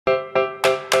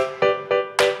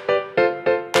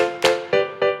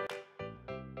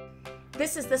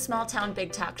This is the Small Town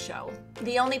Big Talk Show,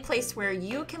 the only place where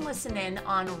you can listen in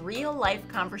on real-life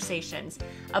conversations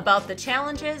about the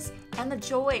challenges and the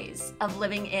joys of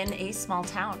living in a small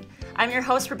town. I'm your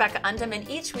host, Rebecca Undum, and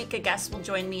each week a guest will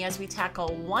join me as we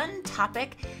tackle one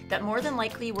topic that more than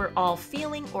likely we're all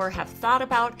feeling or have thought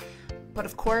about, but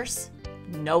of course,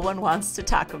 no one wants to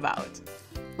talk about.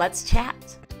 Let's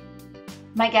chat.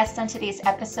 My guest on today's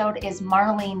episode is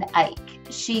Marlene Eick.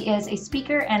 She is a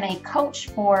speaker and a coach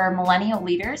for millennial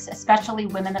leaders, especially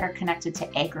women that are connected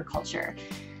to agriculture.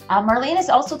 Marlene is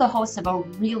also the host of a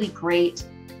really great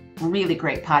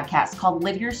podcast called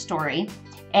Live Your Story.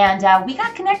 And we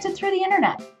got connected through the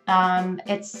internet.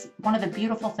 It's one of the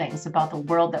beautiful things about the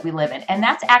world that we live in. And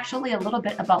that's actually a little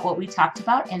bit about what we talked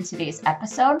about in today's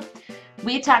episode.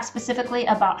 We talked specifically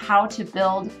about how to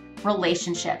build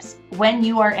relationships when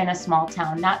you are in a small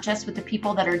town, not just with the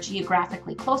people that are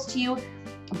geographically close to you,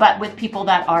 but with people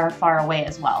that are far away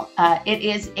as well. It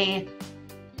is a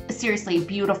seriously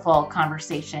beautiful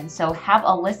conversation. So have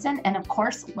a listen, and of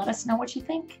course, let us know what you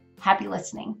think. Happy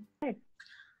listening.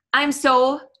 I'm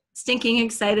so stinking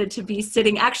excited to be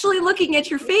sitting, actually looking at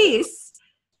your face.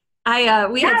 Me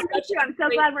too. I'm so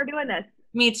glad we're doing this.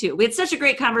 Me too. We had such a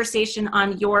great conversation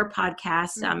on your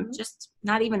podcast, just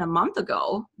not even a month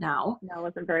ago now. No, it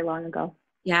wasn't very long ago.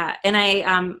 Yeah. And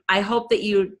I hope that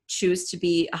you choose to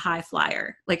be a high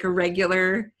flyer, like a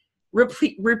regular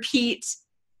repeat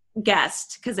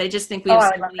guest, because I just think we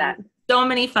have so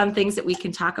many fun things that we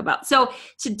can talk about. So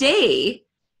today,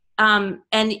 and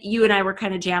you and I were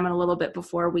kind of jamming a little bit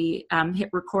before we hit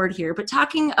record here, but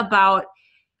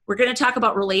we're going to talk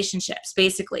about relationships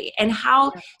basically, and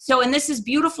how, and this is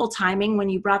beautiful timing when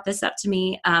you brought this up to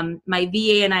me. My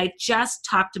VA and I just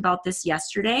talked about this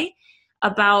yesterday,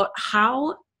 about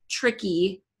how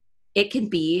tricky it can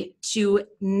be to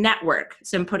network.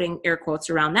 So I'm putting air quotes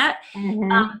around that.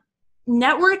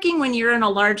 Networking when you're in a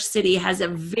large city has a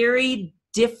very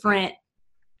different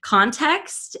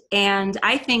context, and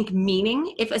I think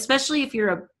meaning, especially if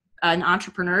you're an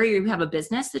entrepreneur, or you have a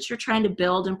business that you're trying to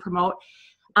build and promote.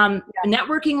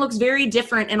 Networking looks very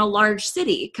different in a large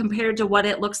city compared to what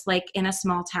it looks like in a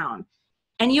small town.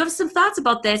 And you have some thoughts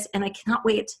about this, and I cannot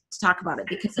wait to talk about it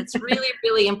because it's really,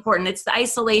 really important. It's the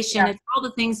isolation, it's all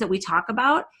the things that we talk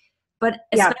about, but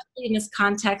especially in this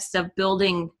context of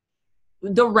building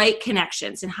the right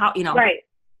connections and how, Right.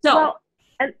 So,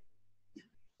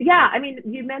 I mean,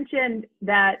 you mentioned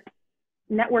that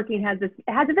networking has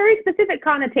a very specific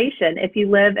connotation if you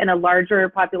live in a larger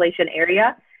population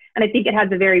area. And I think it has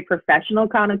a very professional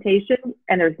connotation,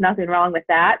 and there's nothing wrong with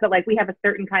that. But like, we have a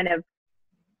certain kind of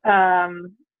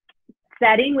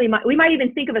setting. We might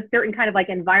even think of a certain kind of like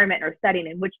environment or setting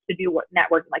in which to do what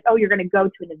networking. Like, oh, you're going to go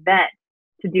to an event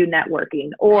to do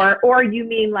networking, or you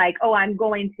mean like, oh, I'm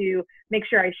going to make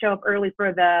sure I show up early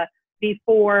for the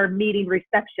before meeting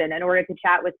reception in order to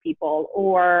chat with people,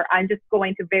 or I'm just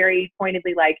going to very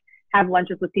pointedly like have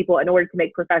lunches with people in order to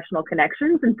make professional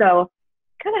connections. And so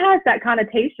kind of has that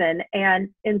connotation. And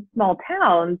in small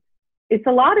towns, it's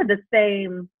a lot of the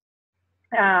same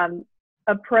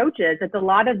approaches. It's a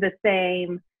lot of the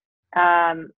same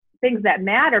things that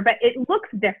matter, but it looks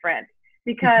different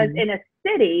because in a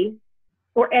city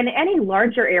or in any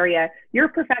larger area, you're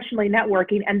professionally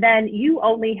networking, and then you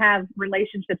only have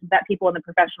relationships with that people in the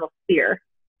professional sphere.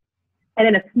 And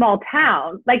in a small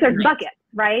town, like there's buckets,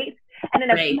 right? And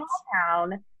in a small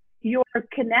town, your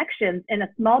connections in a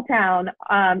small town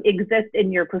exist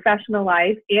in your professional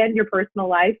life and your personal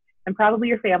life, and probably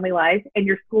your family life and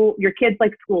your kids'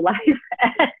 like school life.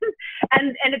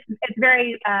 and it's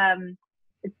very I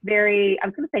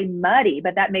was going to say muddy,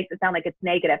 but that makes it sound like it's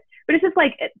negative. But it's just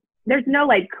like there's no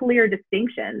like clear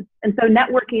distinctions. And so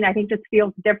networking, I think, just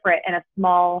feels different in a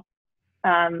smaller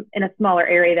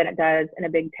area than it does in a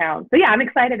big town. So yeah, I'm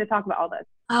excited to talk about all this.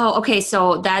 Oh, okay.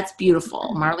 So that's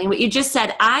beautiful, Marlene. What you just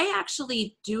said, I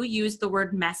actually do use the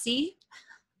word messy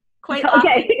quite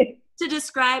often to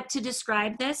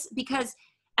describe this, because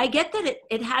I get that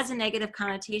it has a negative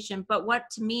connotation, but what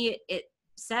to me it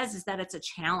says is that it's a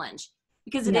challenge,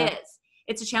 because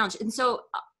it's a challenge. And so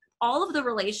all of the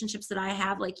relationships that I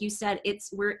have, like you said,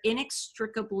 we're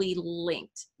inextricably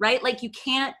linked, right? Like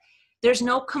there's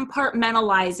no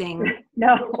compartmentalizing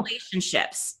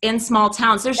relationships in small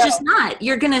towns. There's just not.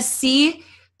 You're going to see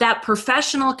that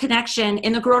professional connection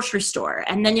in the grocery store,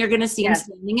 and then you're going to see them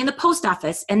standing in the post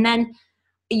office, and then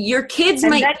your kids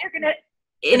might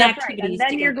in activities. And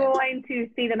then you're going to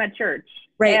see them at church,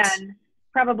 and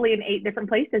probably in 8 different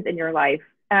places in your life.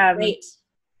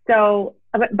 So,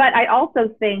 but I also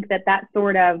think that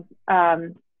sort of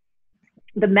the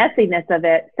messiness of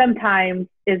it sometimes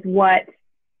is what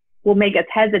will make us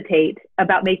hesitate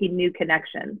about making new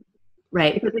connections.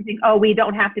 Right. Because we think, oh, we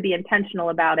don't have to be intentional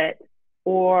about it.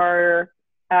 Or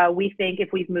we think if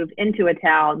we've moved into a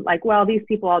town, like, well, these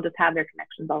people all just have their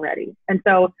connections already. And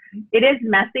so it is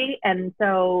messy. And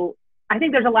so I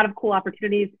think there's a lot of cool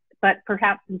opportunities, but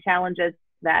perhaps some challenges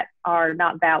that are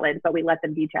not valid, but we let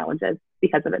them be challenges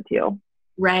because of it too.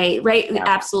 Right. Yeah.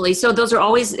 Absolutely. So it's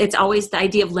always the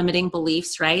idea of limiting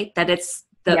beliefs, right? That it's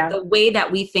the way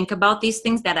that we think about these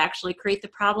things that actually create the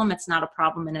problem. It's not a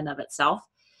problem in and of itself.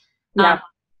 Yeah.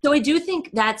 So I do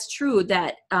think that's true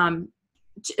that,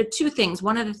 two things.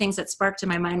 One of the things that sparked in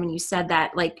my mind when you said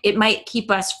that, like, it might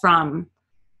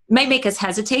make us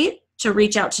hesitate to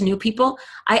reach out to new people.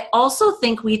 I also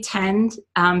think we tend,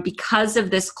 because of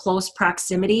this close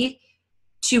proximity,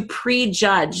 to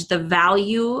prejudge the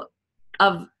value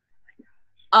of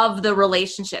the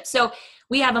relationship. So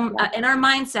we have in our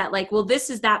mindset, like, well, this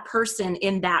is that person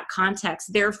in that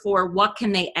context. Therefore, what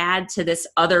can they add to this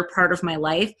other part of my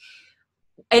life?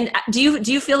 And do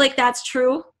you feel like that's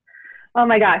true? Oh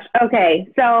my gosh. Okay.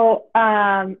 So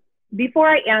before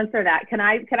I answer that, can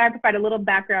I provide a little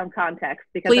background context?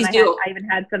 Because please do. I even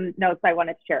had some notes I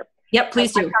wanted to share. Yep,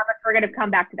 please do. I promise we're going to come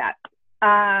back to that.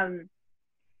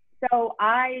 So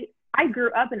I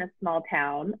grew up in a small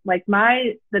town. Like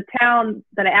the town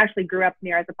that I actually grew up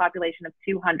near has a population of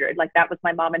 200. Like that was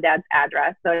my mom and dad's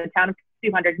address. So a town of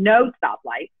 200, no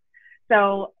stoplights.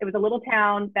 So it was a little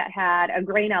town that had a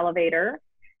grain elevator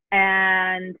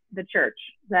and the church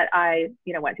that I,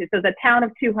 went to. So the town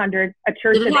of 200, a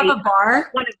church. Did it have a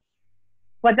bar?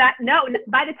 Was that? No,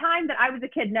 by the time that I was a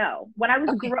kid, no. When I was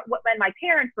when my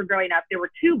parents were growing up, there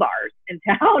were 2 bars in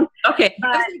town. Okay.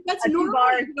 That's normal.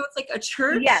 Bars, it's like a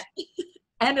church, yes,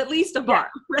 and at least a bar,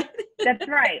 right? That's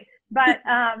right. But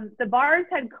the bars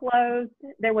had closed.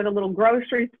 There was a little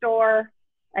grocery store.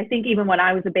 I think even when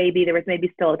I was a baby, there was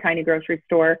maybe still a tiny grocery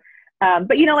store.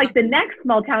 But like the next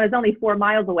small town is only 4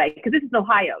 miles away, because this is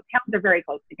Ohio. Towns are very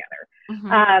close together.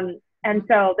 Mm-hmm. And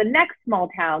so the next small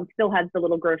town still has the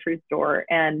little grocery store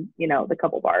and, the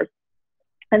couple bars.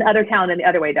 And the other town in the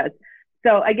other way does.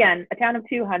 So again, a town of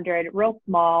 200, real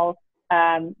small.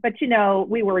 But,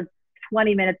 we were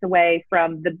 20 minutes away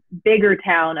from the bigger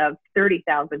town of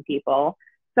 30,000 people.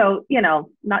 So,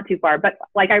 not too far. But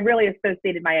like, I really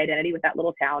associated my identity with that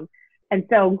little town. And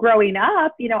so growing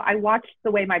up, I watched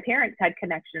the way my parents had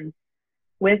connections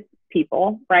with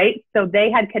people, right? So they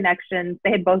had connections.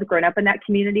 They had both grown up in that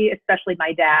community, especially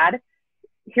my dad.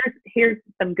 Here's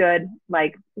some good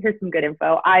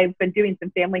info. I've been doing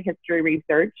some family history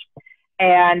research,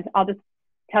 and I'll just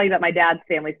tell you about my dad's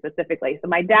family specifically. So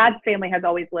my dad's family has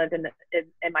always lived in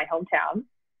my hometown,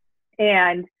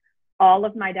 and all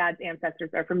of my dad's ancestors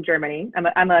are from Germany.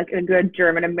 I'm a good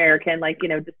German American,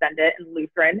 descendant and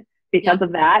Lutheran because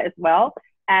of that as well.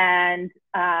 And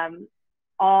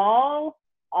all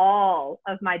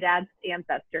of my dad's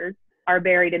ancestors are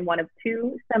buried in one of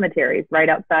 2 cemeteries right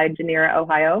outside Jenera,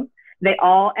 Ohio.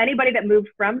 Anybody that moved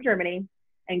from Germany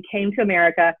and came to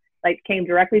America, came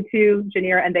directly to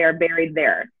Jenera, and they are buried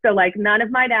there. So none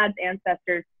of my dad's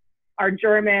ancestors are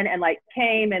German and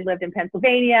came and lived in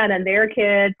Pennsylvania, and then their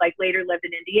kids later lived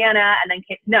in Indiana and then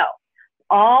came. No,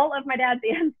 all of my dad's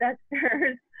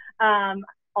ancestors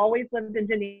always lived in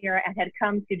Jenera and had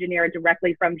come to Jenera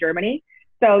directly from Germany.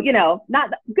 So, not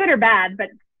good or bad, but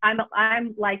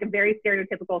I'm like a very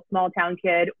stereotypical small town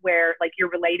kid where you're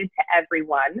related to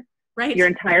everyone. Right. Your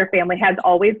entire family has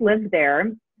always lived there.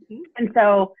 Mm-hmm. And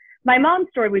so my mom's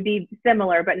story would be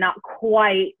similar, but not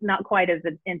quite as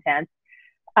intense.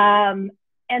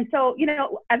 And so,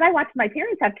 as I watched my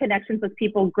parents have connections with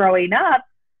people growing up,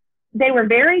 they were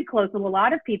very close with a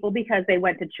lot of people because they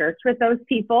went to church with those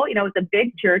people. It was a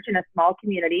big church in a small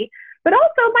community. But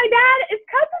also my dad is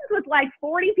cousins with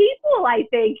 40 people, I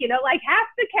think, half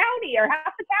the county or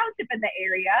half the township in the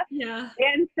area. Yeah.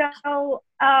 And so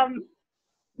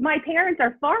my parents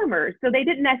are farmers, so they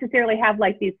didn't necessarily have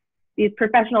these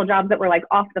professional jobs that were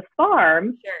off the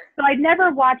farm. Sure. So I'd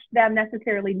never watched them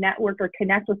necessarily network or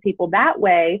connect with people that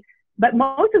way. But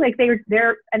mostly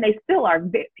they're and they still are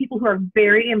people who are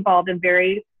very involved and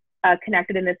very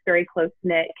connected in this very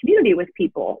close-knit community with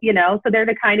people, so they're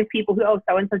the kind of people who,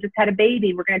 so-and-so just had a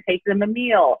baby, we're going to take them a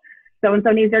meal.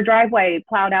 So-and-so needs their driveway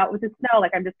plowed out with the snow.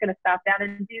 I'm just going to stop down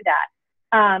and do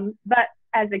that. But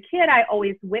as a kid, I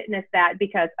always witnessed that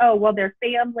because, they're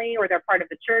family or they're part of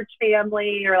the church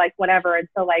family or whatever. And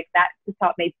so that just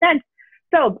thought made sense.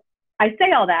 So I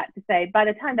say all that to say, by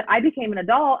the time that I became an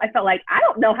adult, I felt I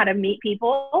don't know how to meet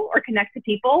people or connect to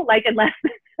people,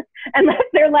 unless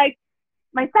they're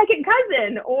my second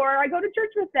cousin, or I go to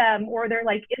church with them, or they're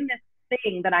in this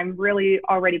thing that I'm really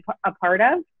already a part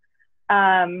of.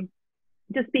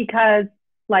 just because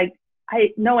like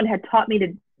no one had taught me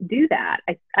to do that.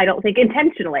 I don't think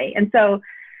intentionally. And so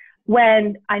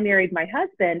when I married my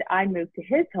husband, I moved to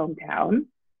his hometown.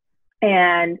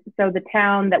 And so the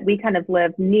town that we kind of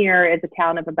live near is a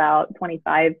town of about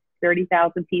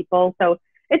 30,000 people. So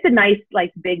it's a nice,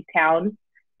 like, big town,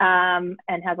 and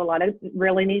has a lot of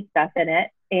really neat stuff in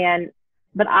it.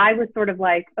 But I was sort of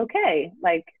like, okay,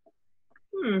 like,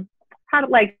 how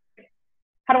do I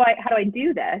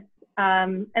do this?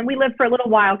 And we lived for a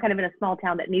little while kind of in a small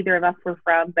town that neither of us were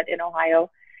from, but in Ohio.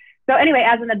 So anyway,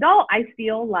 as an adult, I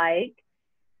feel like,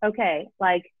 okay,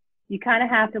 like, you kind of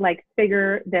have to like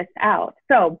figure this out.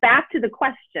 So back to the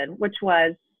question, which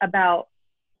was about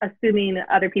assuming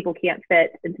other people can't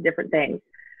fit into different things.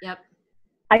 Yep.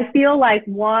 I feel like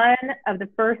one of the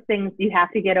first things you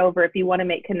have to get over if you want to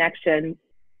make connections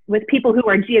with people who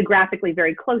are geographically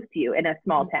very close to you in a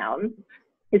small town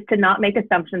is to not make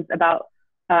assumptions about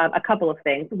a couple of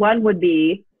things. One would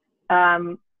be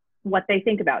what they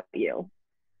think about you.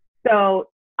 So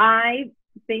I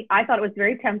thought it was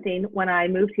very tempting when I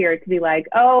moved here to be like,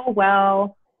 oh,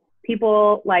 well,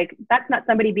 people like, that's not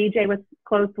somebody BJ was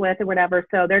close with or whatever,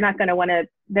 so they're not going to want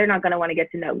to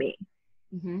get to know me.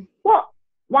 Mm-hmm. Well,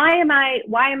 why am I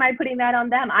putting that on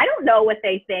them? I don't know what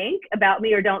they think about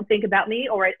me or don't think about me,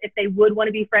 or if they would want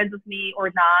to be friends with me or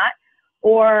not.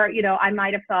 Or, you know, I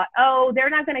might have thought, oh, they're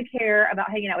not going to care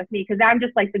about hanging out with me because I'm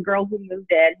just like the girl who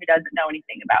moved in who doesn't know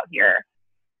anything about here.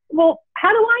 Well, how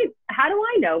do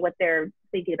I know what they're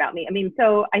thinking about me? I mean,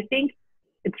 so I think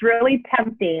it's really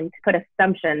tempting to put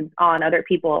assumptions on other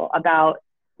people about,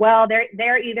 well,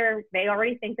 they're either, they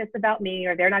already think this about me,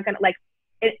 or they're not going to, like,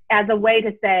 it as a way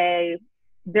to say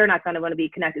they're not going to want to be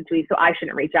connected to me, so I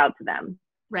shouldn't reach out to them.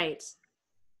 Right.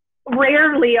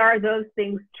 Rarely are those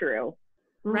things true.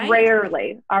 Right.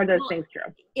 Rarely are those things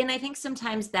true. And I think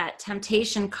sometimes that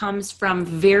temptation comes from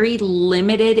very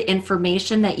limited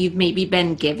information that you've maybe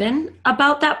been given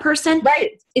about that person.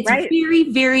 Right. It's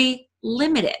very, very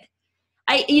limited.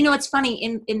 It's funny,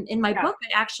 in my book,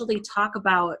 I actually talk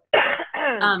about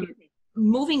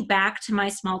moving back to my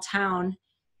small town.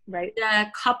 Right.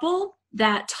 The couple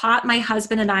that taught my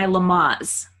husband and I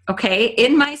Lamaze, okay,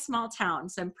 in my small town.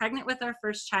 So I'm pregnant with our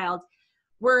first child,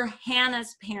 were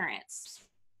Hannah's parents.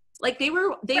 Like they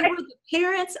were the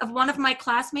parents of one of my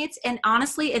classmates. And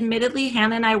honestly, admittedly,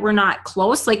 Hannah and I were not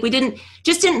close. Like we didn't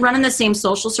run in the same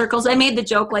social circles. I made the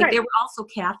joke, like they were also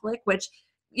Catholic, which,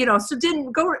 you know, so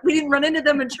we didn't run into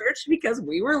them in church because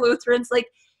we were Lutherans. Like,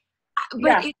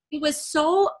 but it was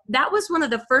that was one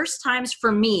of the first times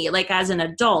for me, like as an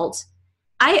adult,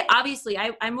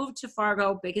 I moved to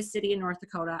Fargo, biggest city in North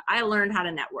Dakota. I learned how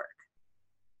to network.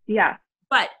 Yeah.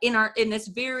 But in this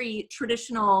very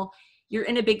traditional, you're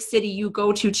in a big city, you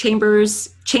go to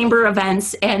chamber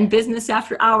events and business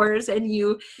after hours, and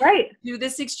you do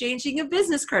this exchanging of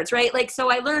business cards, right? Like, so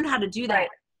I learned how to do that. Right.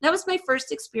 That was my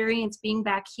first experience being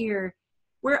back here,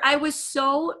 where I was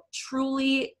so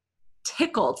truly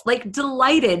tickled, like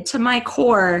delighted to my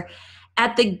core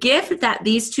at the gift that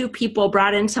these two people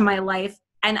brought into my life.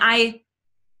 And I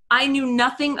knew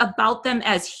nothing about them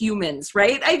as humans,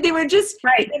 right? They were just,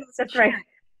 that's right.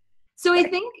 So I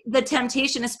think the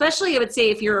temptation, especially I would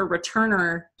say if you're a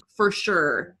returner, for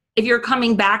sure, if you're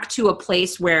coming back to a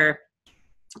place where,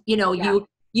 you know,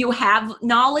 you have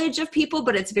knowledge of people,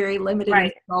 but it's very limited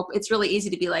in scope, it's really easy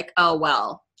to be like, oh,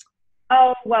 well,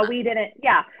 we didn't.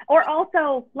 Yeah. Or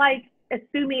also like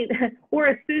assuming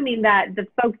that the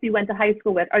folks you went to high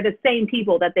school with are the same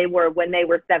people that they were when they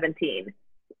were 17.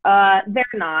 They're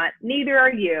not. Neither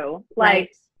are you.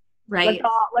 Like, right.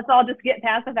 Let's all just get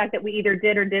past the fact that we either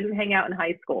did or didn't hang out in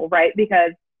high school, right?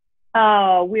 Because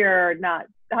we're not.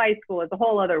 High school is a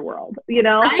whole other world, you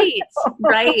know? Right.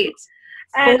 Right.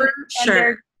 For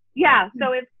sure.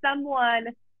 So if someone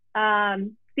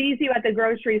sees you at the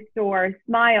grocery store,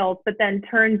 smiles, but then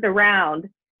turns around,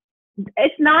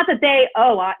 it's not that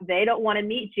they don't want to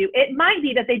meet you. It might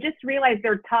be that they just realize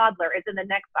their toddler is in the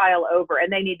next aisle over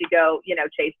and they need to go, you know,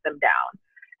 chase them down.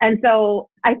 And so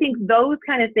I think those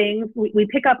kind of things we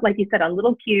pick up, like you said, on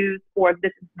little cues or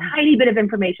this tiny bit of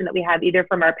information that we have either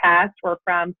from our past or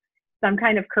from some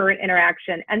kind of current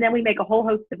interaction. And then we make a whole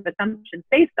host of assumptions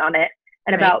based on it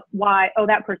and about why,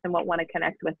 that person won't want to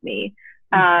connect with me.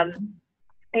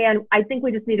 And I think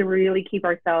we just need to really keep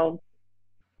ourselves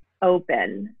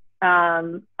open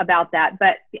about that.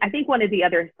 But I think one of the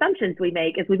other assumptions we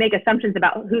make is we make assumptions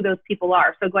about who those people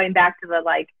are. So going back to the,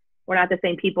 like, we're not the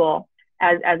same people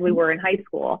as we were in high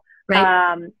school,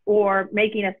 or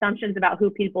making assumptions about who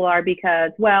people are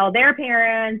because, well, their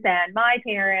parents and my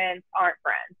parents aren't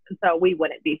friends, and so we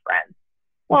wouldn't be friends.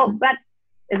 Well,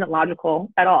 isn't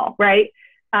logical at all, right?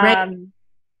 Right.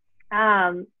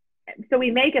 So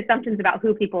we make assumptions about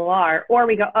who people are, or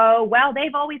we go, oh, well,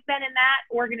 they've always been in that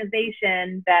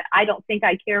organization that I don't think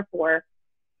I care for.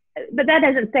 But that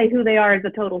doesn't say who they are as a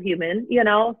total human, you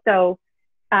know? So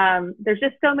there's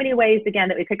just so many ways, again,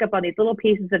 that we pick up on these little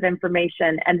pieces of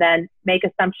information and then make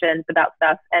assumptions about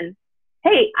stuff. And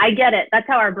hey, I get it. That's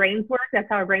how our brains work. That's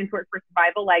how our brains work for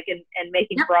survival, like, and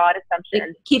making broad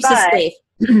assumptions. It keeps us safe.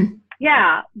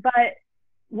 Yeah, but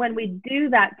when we do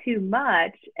that too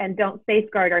much and don't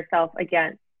safeguard ourselves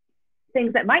against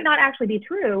things that might not actually be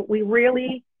true, we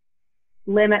really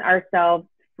limit ourselves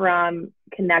from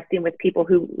connecting with people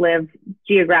who live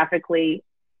geographically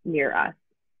near us.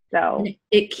 So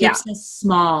it keeps us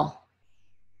small.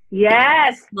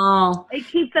 Yes. Small. It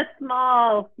keeps us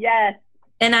small. Yes.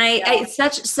 And I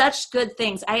such good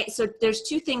things. So there's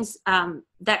two things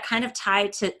that kind of tie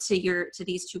to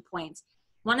these 2 points.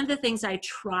 One of the things I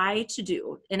try to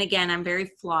do, and again, I'm very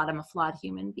flawed. I'm a flawed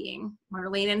human being,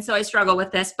 Marlene, and so I struggle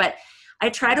with this, but I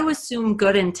try to assume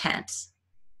good intent.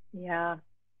 Yeah.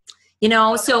 You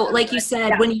know, so like you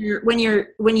said, when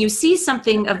you see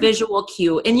something, a visual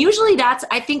cue, and usually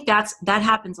I think that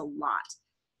happens a lot,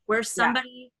 where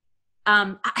somebody,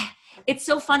 it's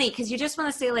so funny because you just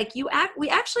want to say, like, we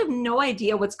actually have no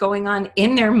idea what's going on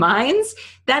in their minds.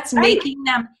 That's making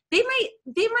them, they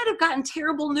might have gotten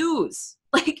terrible news,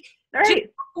 like just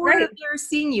before they're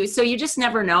seeing you. So you just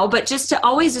never know, but just to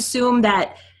always assume good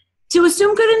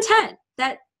intent,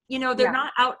 that, you know, they're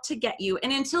not out to get you.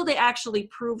 And until they actually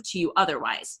prove to you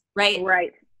otherwise, right?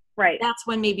 Right. That's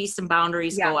when maybe some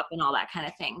boundaries go up and all that kind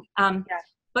of thing.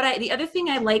 But the other thing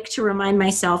I like to remind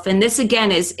myself, and this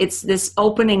again it's this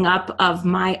opening up of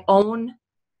my own,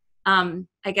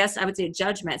 I guess I would say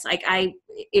judgments. Like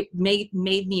it made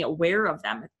me aware of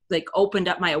them, like opened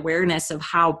up my awareness of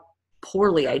how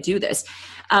poorly I do this.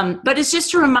 But it's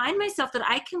just to remind myself that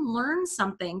I can learn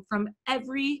something from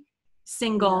every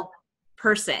single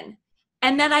person.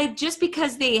 And that just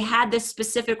because they had this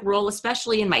specific role,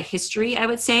 especially in my history, I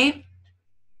would say,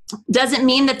 doesn't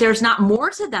mean that there's not more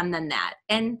to them than that.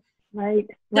 And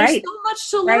there's so much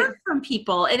to learn from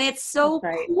people. And it's so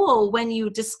cool when you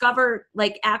discover,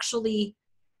 like, actually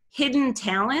hidden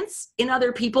talents in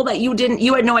other people that you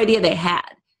had no idea they had.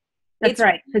 That's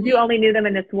right. Because you only knew them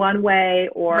in this one way,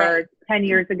 or 10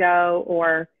 years ago,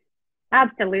 or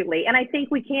absolutely. And I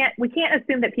think we can't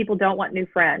assume that people don't want new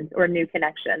friends or new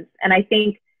connections. And I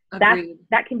think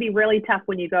that can be really tough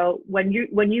when you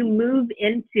move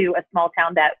into a small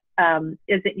town that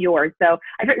isn't yours. So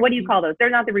what do you call those? They're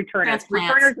not the returners.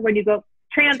 Returners when you go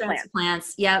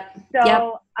transplants. Yep.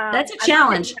 So that's a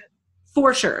challenge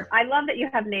for sure. I love that you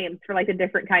have names for, like, the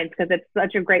different kinds, because it's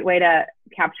such a great way to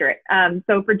capture it.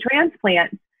 So for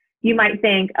transplants, you might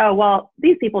think, oh, well,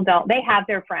 these people they have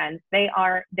their friends. They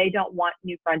don't want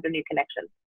new friends or new connections.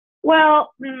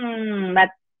 Well, no,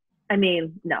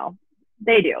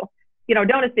 they do. You know,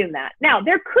 don't assume that. Now,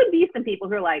 there could be some people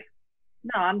who are like,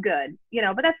 no, I'm good, you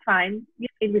know, but that's fine. You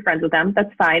can be friends with them.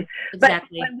 That's fine.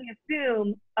 Exactly. But when we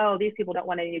assume, oh, these people don't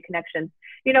want any new connections,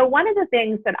 you know, one of the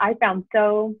things that I found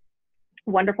so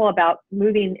wonderful about I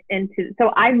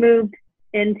moved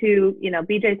into, you know,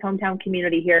 BJ's hometown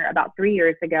community here about 3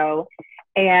 years ago.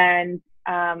 And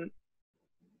did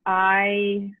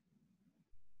I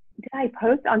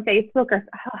post on Facebook, or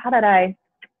how did I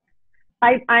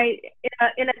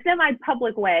in a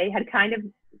semi-public way had kind of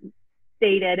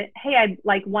stated, hey,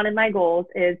 one of my goals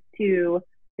is to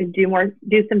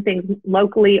do some things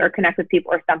locally or connect with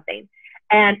people or something.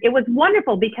 And it was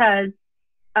wonderful because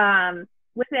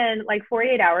within like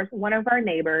 48 hours, one of our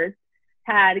neighbors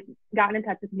had gotten in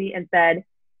touch with me and said,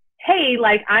 hey,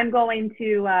 like, I'm going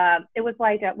to, it was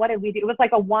like, what did we do? It was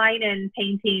like a wine and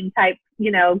painting type,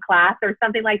 you know, class or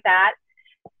something like that.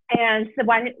 And so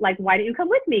why don't you come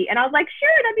with me? And I was like, sure,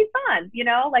 that'd be fun. You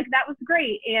know, like, that was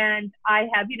great. And I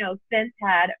have, you know, since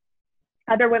had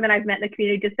other women I've met in the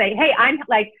community just say, hey,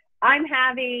 I'm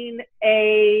having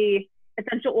a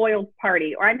essential oils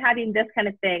party, or I'm having this kind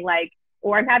of thing, like,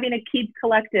 or I'm having a Keep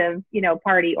Collective, you know,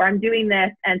 party, or I'm doing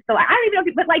this. And so I don't even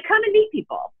know, but like, come and meet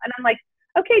people. And I'm like,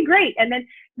 okay, great. And then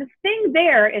the thing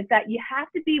there is that you have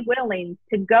to be willing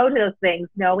to go to those things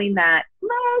knowing that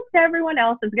most everyone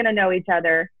else is going to know each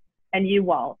other and you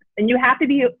won't. And you have to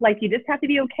be like, you just have to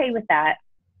be okay with that,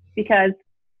 because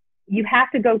you have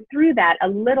to go through that a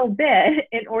little bit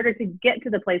in order to get to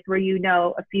the place where you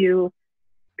know a few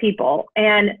people.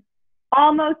 And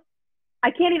almost,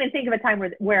 I can't even think of a time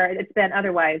where it's been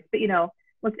otherwise, but you know,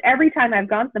 almost every time I've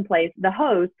gone someplace, the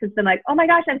host has been like, oh my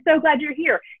gosh, I'm so glad you're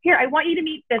here. Here, I want you to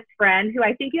meet this friend who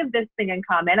I think you have this thing in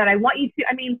common. And I want you to,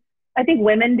 I mean, I think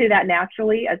women do that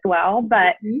naturally as well.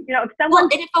 But, you know, if someone,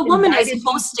 and if a woman is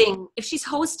hosting, if she's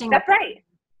hosting, that's right.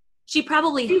 She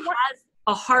probably has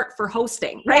a heart for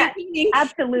hosting, right? Yes,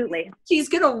 absolutely. She's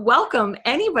going to welcome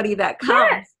anybody that comes.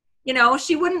 Yes. You know,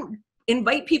 she wouldn't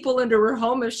invite people into her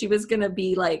home if she was going to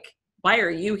be like, why are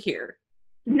you here?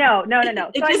 No. So,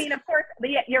 I mean, of course,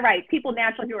 you're right. People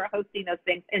naturally who are hosting those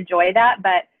things enjoy that.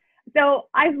 But so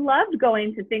I've loved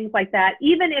going to things like that,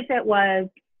 even if it was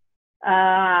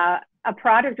a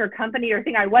product or company or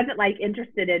thing I wasn't like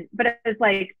interested in, but it was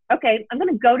like, okay, I'm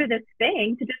going to go to this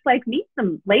thing to just like meet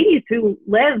some ladies who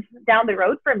live down the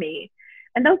road from me.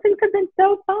 And those things have been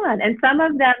so fun. And some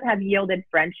of them have yielded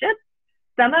friendships.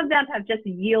 Some of them have just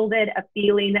yielded a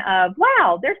feeling of,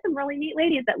 wow, there's some really neat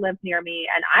ladies that live near me.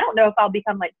 And I don't know if I'll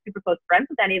become like super close friends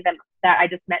with any of them that I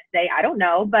just met today. I don't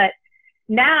know. But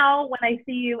now when I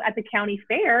see you at the county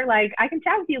fair, like I can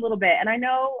chat with you a little bit and I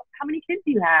know how many kids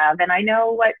you have and I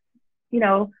know what, you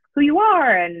know, who you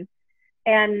are. And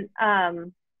I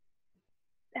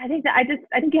think that I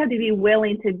think you have to be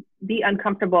willing to be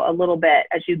uncomfortable a little bit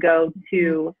as you go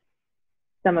to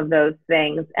some of those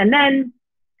things. And then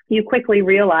you quickly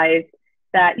realize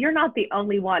that you're not the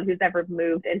only one who's ever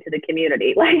moved into the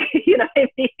community. Like, you know what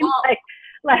I mean? Well,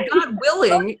 like God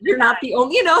willing, you're not the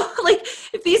only, you know, like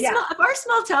if our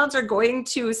small towns are going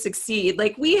to succeed,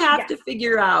 like we have to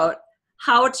figure out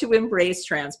how to embrace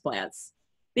transplants.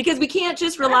 Because we can't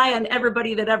just rely on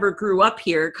everybody that ever grew up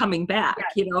here coming back.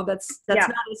 Yes. You know,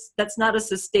 that's not a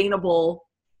sustainable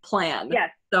plan.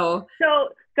 Yes. So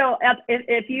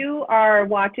if you are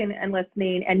watching and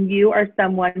listening and you are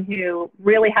someone who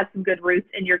really has some good roots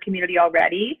in your community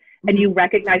already, and you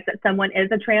recognize that someone is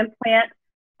a transplant,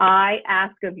 I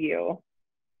ask of you,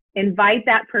 invite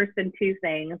that person to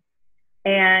things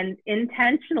and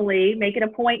intentionally make it a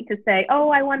point to say, oh,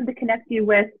 I wanted to connect you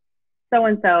with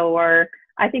so-and-so, or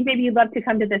I think maybe you'd love to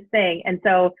come to this thing. And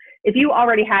so if you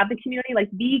already have the community,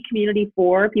 like the community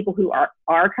for people who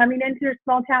are coming into your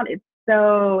small town, it's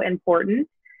so important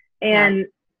and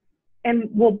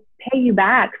will pay you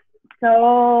back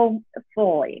so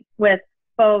fully with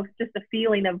both just a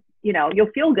feeling of, you know,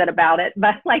 you'll feel good about it,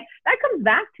 but like that comes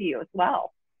back to you as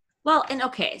well. Well, and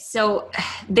okay, so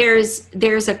there's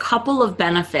a couple of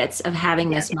benefits of having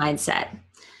this mindset.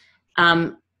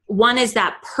 One is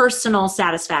that personal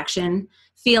satisfaction,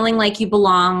 feeling like you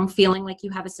belong, feeling like you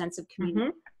have a sense of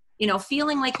community, you know,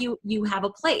 feeling like you have a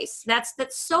place. That's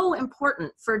so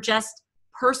important for just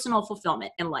personal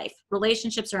fulfillment in life.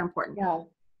 Relationships are important. Yeah.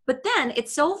 But then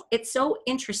it's so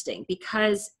interesting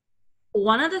because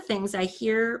one of the things I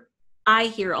hear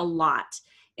a lot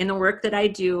in the work that I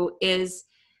do is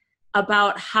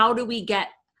about how do we get,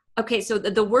 okay, so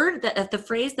the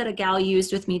phrase that a gal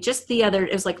used with me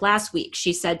it was like last week,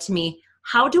 she said to me,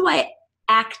 how do I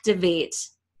activate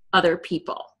other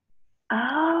people?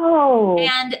 Oh.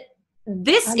 And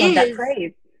this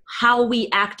is how we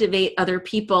activate other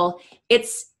people.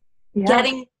 It's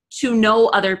getting to know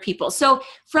other people. So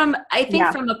from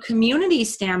a community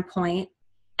standpoint,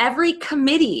 every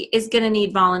committee is going to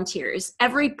need volunteers.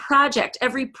 Every project,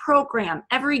 every program,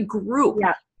 every group.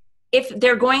 Yeah. If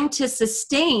they're going to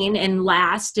sustain and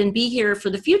last and be here for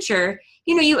the future,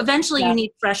 you know, you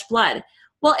need fresh blood.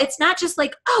 Well, it's not just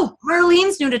like, oh,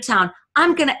 Marlene's new to town,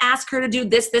 I'm going to ask her to do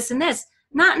this, this, and this.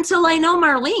 Not until I know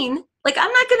Marlene. Like,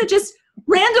 I'm not going to just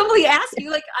randomly ask you,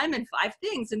 like, I'm in 5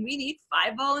 things and we need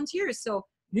 5 volunteers. So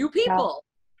new people.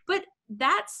 Yeah. But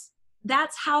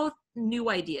that's how new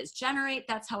ideas generate.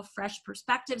 That's how fresh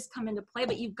perspectives come into play.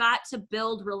 But you've got to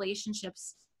build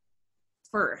relationships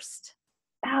first.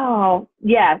 Oh,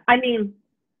 yeah. I mean,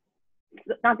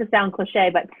 not to sound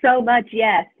cliche, but so much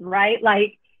yes, right?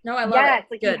 Like, no, I love it.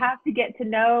 Like you have to get to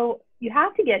know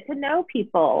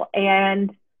people. And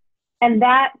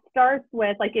that starts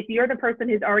with, like, if you're the person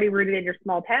who's already rooted in your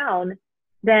small town,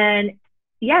 then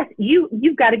yes,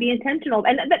 you've got to be intentional.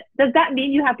 And does that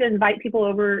mean you have to invite people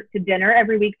over to dinner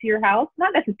every week to your house?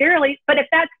 Not necessarily, but if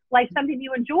that's like something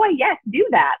you enjoy, yes, do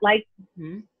that. Like,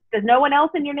 does no one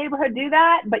else in your neighborhood do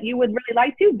that, but you would really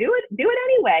like to do it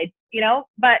anyway, you know?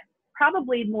 But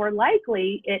probably more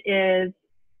likely it is,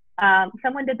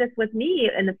 someone did this with me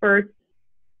in the first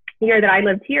year that I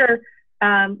lived here.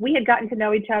 We had gotten to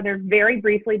know each other very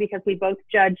briefly because we both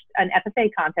judged an FFA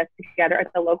contest together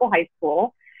at the local high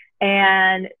school.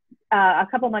 And a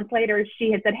couple months later,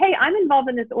 she had said, hey, I'm involved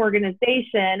in this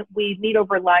organization. We meet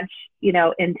over lunch, you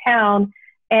know, in town.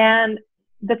 And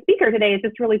the speaker today is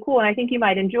just really cool. And I think you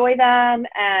might enjoy them.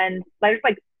 And I was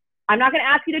like, I'm not going to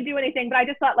ask you to do anything, but I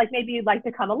just thought like maybe you'd like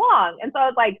to come along. And so I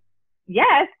was like,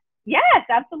 yes,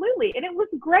 absolutely. And it was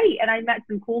great. And I met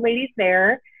some cool ladies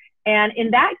there. And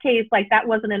in that case, like that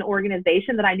wasn't an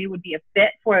organization that I knew would be a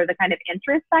fit for the kind of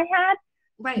interests I had.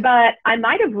 Right. But I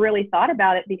might have really thought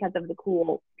about it because of the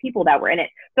cool people that were in it.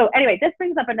 So anyway, this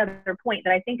brings up another point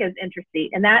that I think is interesting.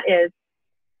 And that is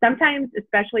sometimes,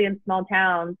 especially in small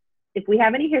towns, if we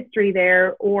have any history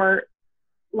there, or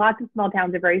lots of small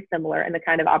towns are very similar in the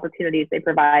kind of opportunities they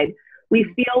provide, we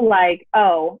feel like,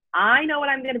 oh, I know what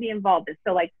I'm going to be involved in.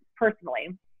 So like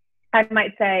personally, I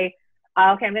might say,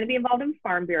 okay, I'm going to be involved in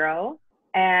Farm Bureau,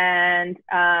 and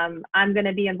I'm going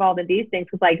to be involved in these things,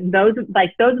 because like those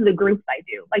are the groups I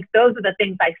do. Like those are the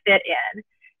things I fit in.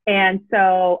 And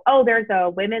so, oh, there's a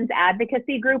women's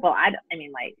advocacy group. Well, I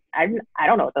mean, like, I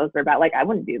don't know what those are about. Like, I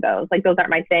wouldn't do those. Like, those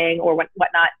aren't my thing, or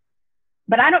whatnot.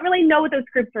 But I don't really know what those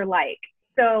groups are like.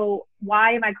 So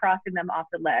why am I crossing them off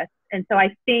the list? And so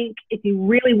I think if you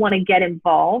really want to get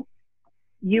involved,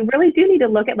 you really do need to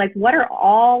look at like, what are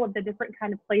all of the different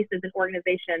kind of places and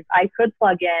organizations I could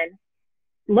plug in.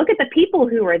 Look at the people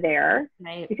who are there,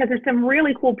 right, because there's some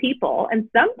really cool people. And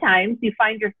sometimes you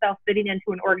find yourself fitting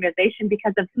into an organization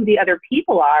because of who the other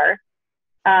people are,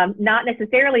 not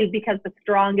necessarily because the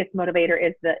strongest motivator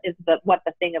is what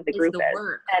the thing of the group is.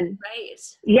 Work. And right.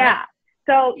 yeah. Right.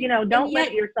 So, don't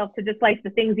limit yourself to just like the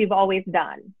things you've always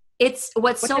done. It's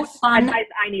what's so fun. Advice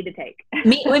I need to take.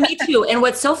 me too. And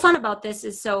what's so fun about this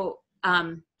is so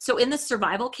in the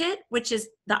survival kit, which is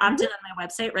the opt-in on my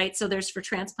website, right? So there's for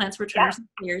transplants, returners, and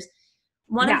stayers.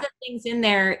 One of the things in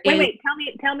there is... Wait,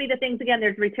 tell me the things again.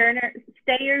 There's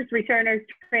stayers, returners,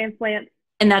 transplants.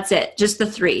 And that's it. Just the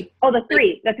three. Oh, the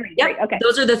three. Yep. Great. Okay.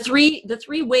 Those are the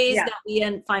three ways that we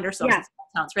find ourselves in small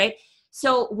towns, right?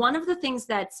 So one of the things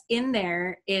that's in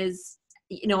there is,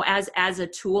 as a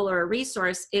tool or a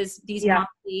resource, is these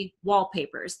monthly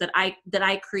wallpapers that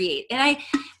I create. And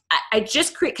I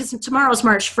just create, because tomorrow's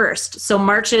March 1st. So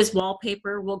March's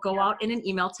wallpaper will go out in an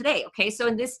email today. Okay. So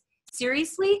in this,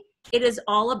 seriously, it is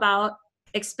all about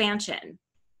expansion.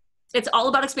 It's all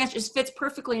about expansion. It fits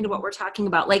perfectly into what we're talking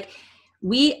about. Like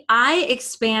I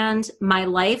expand my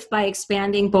life by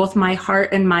expanding both my heart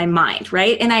and my mind.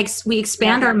 Right. And we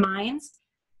expand our minds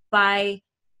by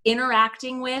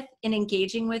interacting with and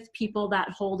engaging with people that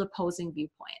hold opposing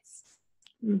viewpoints.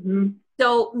 Mm-hmm.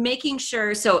 So making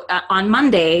sure, on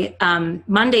Monday,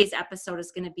 Monday's episode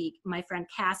is going to be my friend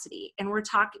Cassidy. And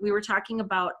we were talking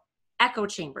about echo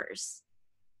chambers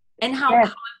and how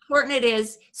important it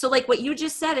is. So like what you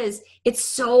just said is, it's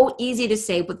so easy to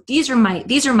say, but these are my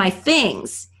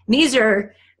things. These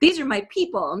are my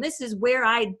people. And this is where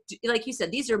like you said,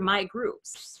 these are my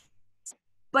groups.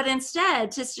 But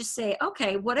instead, just say,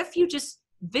 okay, what if you just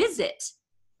visit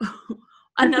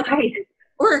another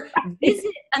or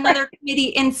visit another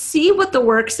committee and see what the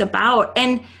work's about?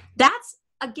 And that's,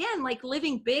 again, like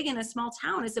living big in a small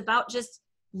town is about just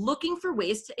looking for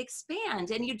ways to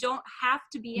expand. And you don't have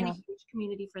to be in a huge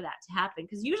community for that to happen,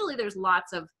 because usually there's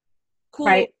lots of cool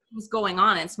things going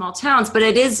on in small towns, but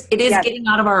it is getting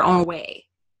out of our own way.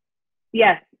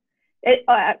 Yes.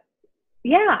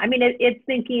 I mean, it's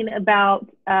thinking about,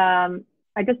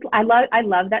 I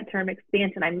love that term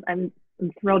expansion. I'm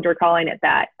thrilled you're calling it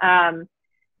that.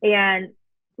 And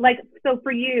like, so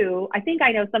for you, I think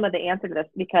I know some of the answer to this,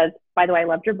 because, by the way, I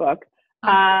loved your book.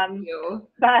 Thank you.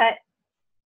 But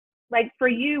like for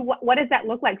you, what does that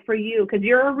look like for you? Because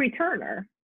you're a returner.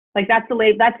 Like that's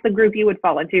the group you would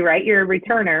fall into, right? You're a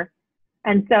returner.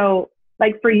 And so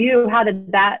like for you, how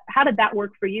did that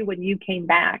work for you when you came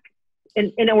back?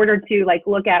 In order to like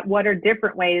look at what are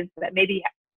different ways that maybe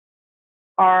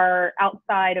are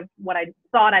outside of what I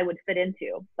thought I would fit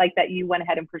into, like that you went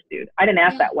ahead and pursued. I didn't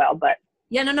ask that well, but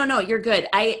no, you're good.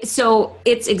 So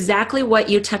it's exactly what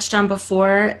you touched on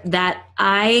before, that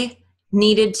I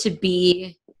needed to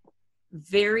be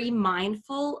very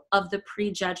mindful of the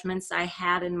prejudgments I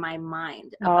had in my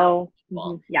mind about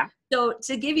people. Yeah. So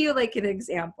to give you like an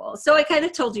example, so I kind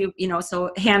of told you,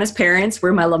 so Hannah's parents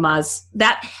were my lamas.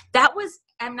 That was,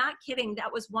 I'm not kidding.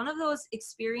 That was one of those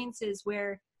experiences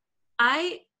where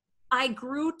I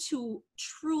grew to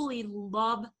truly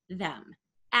love them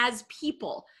as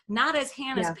people, not as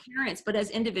Hannah's parents, but as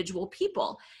individual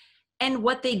people. And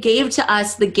what they gave to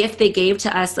us, the gift they gave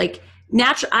to us, like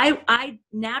I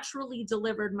naturally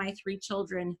delivered my 3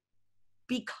 children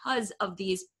because of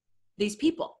these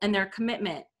people and their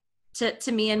commitment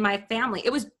to me and my family.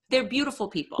 They're beautiful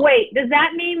people. Wait, does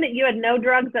that mean that you had no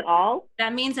drugs at all?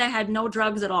 That means I had no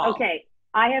drugs at all. Okay.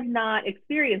 I have not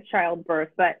experienced childbirth,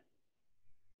 but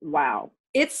wow.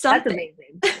 It's something.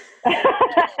 That's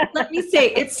amazing. Let me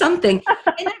say, it's something.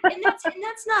 And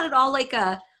that's not at all like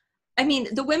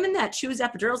the women that choose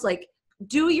epidurals, like,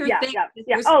 do your thing.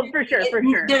 Yeah. Oh, for sure.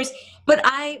 But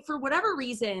for whatever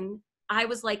reason, I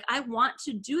was like, I want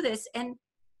to do this. And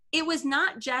it was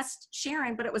not just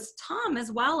Sharon, but it was Tom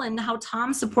as well, and how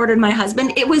Tom supported my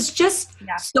husband. It was just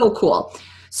so cool.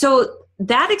 So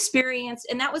that experience,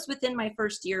 and that was within my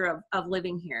first year of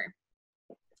living here.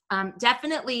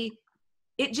 Definitely,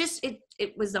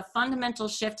 it was a fundamental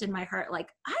shift in my heart. Like,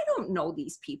 I don't know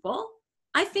these people.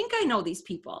 I think I know these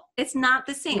people. It's not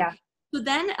the same. Yeah. So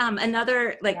then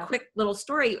another quick little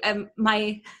story.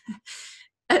 My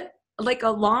like a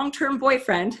long-term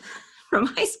boyfriend from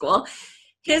high school,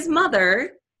 his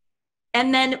mother,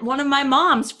 and then one of my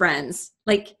mom's friends.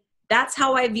 Like, that's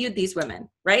how I viewed these women,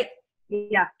 right?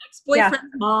 Yeah.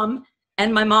 Ex-boyfriend's mom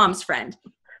and my mom's friend.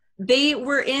 They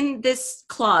were in this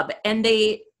club and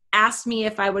they asked me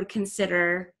if I would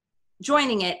consider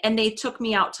joining it, and they took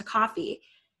me out to coffee.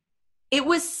 It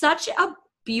was such a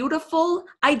beautiful,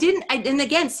 and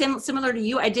again, similar to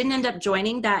you, I didn't end up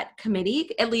joining that committee.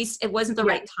 At least it wasn't the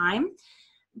right time,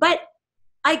 but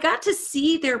I got to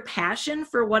see their passion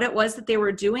for what it was that they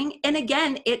were doing. And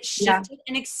again, it shifted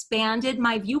and expanded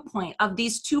my viewpoint of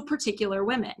these two particular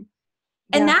women.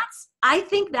 And I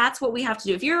think that's what we have to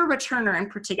do. If you're a returner in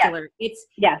particular, it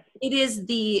is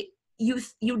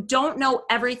you don't know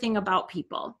everything about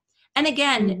people. And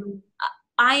again,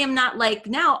 I am not like,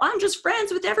 now I'm just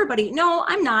friends with everybody. No,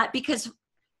 I'm not, because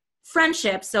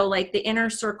friendship, so like the inner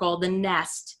circle, the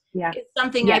nest, is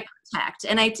something I protect.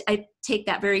 And I take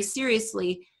that very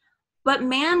seriously. But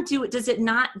man, did it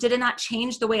not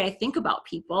change the way I think about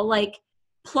people? Like,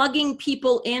 plugging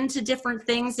people into different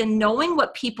things and knowing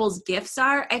what people's gifts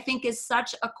are, I think is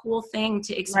such a cool thing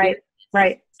to experience.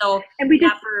 Right. So and we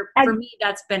just, for me,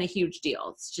 that's been a huge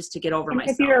deal. It's just to get over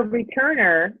myself. If you're a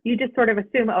returner, you just sort of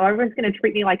assume, oh, everyone's going to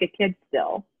treat me like a kid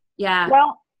still. Yeah.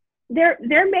 Well, there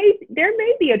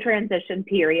may be a transition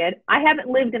period. I haven't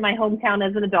lived in my hometown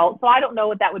as an adult, so I don't know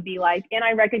what that would be like. And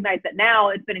I recognize that now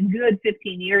it's been a good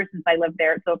 15 years since I lived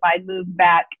there. So if I moved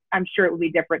back, I'm sure it would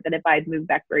be different than if I'd moved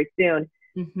back very soon.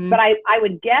 But I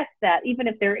would guess that even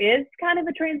if there is kind of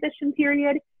a transition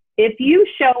period, if you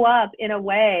show up in a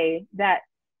way that,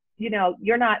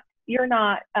 you're not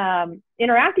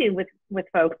interacting with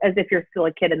folks as if you're still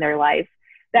a kid in their life,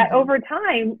 that over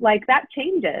time, like, that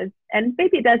changes. And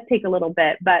maybe it does take a little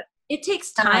bit, but it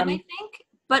takes time, I think.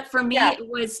 But for me, it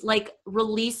was like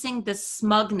releasing the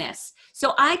smugness.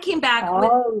 So I came back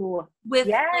with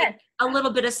like a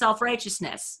little bit of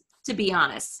self-righteousness, to be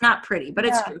honest. It's not pretty, but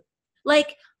it's true.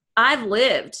 Like, I've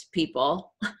lived,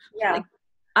 people. Like,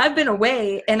 I've been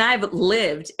away and I've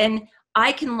lived, and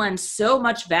I can lend so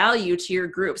much value to your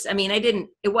groups. I mean,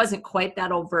 it wasn't quite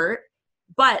that overt,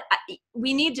 but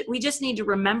we just need to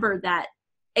remember that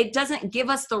it doesn't give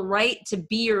us the right to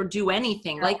be or do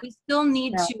anything. Like, we still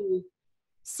need to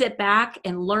sit back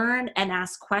and learn and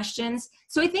ask questions.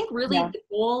 So I think really the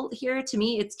goal here, to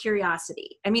me, it's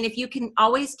curiosity. I mean, if you can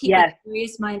always keep a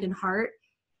curious mind and heart,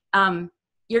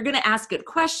 you're going to ask good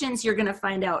questions. You're going to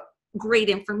find out great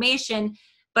information,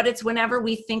 but it's whenever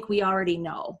we think we already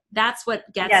know. That's what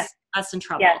gets us in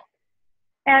trouble. Yes.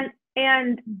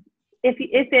 And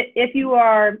if you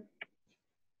are,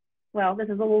 well, this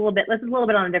is a little bit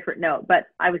on a different note, but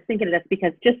I was thinking of this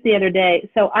because just the other day,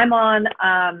 so I am on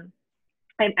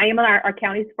our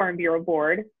county's Farm Bureau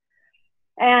board.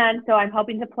 And so I'm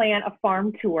helping to plan a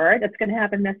farm tour that's going to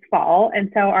happen this fall.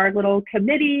 And so our little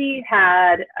committee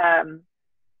had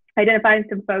identified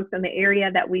some folks in the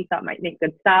area that we thought might make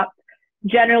good stops.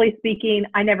 Generally speaking,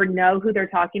 I never know who they're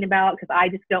talking about because I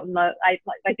just don't know.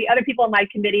 Like the other people in my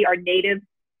committee are native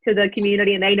to the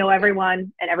community and they know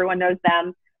everyone and everyone knows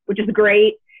them, which is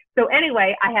great. So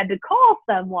anyway, I had to call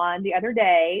someone the other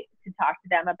day to talk to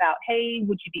them about, hey,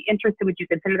 would you be interested? Would you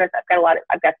consider this?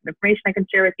 I've got some information I can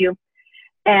share with you.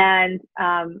 And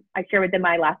I shared with them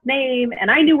my last name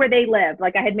and I knew where they lived.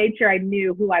 Like, I had made sure I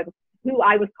knew who I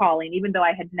was calling, even though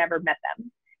I had never met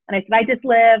them. And I said, I just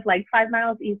live like 5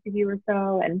 miles east of you or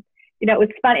so. And, it was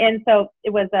fun. And so it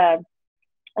was a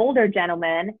older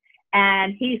gentleman.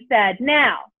 And he said,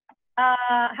 now,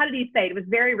 how did he say it? It was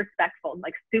very respectful,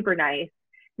 like super nice.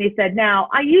 And he said, now,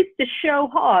 I used to show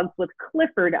hogs with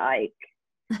Clifford Eick.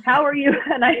 How are you?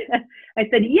 And I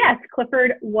said, yes,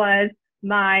 Clifford was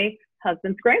my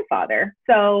husband's grandfather.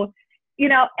 So,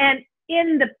 and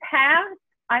in the past,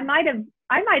 I might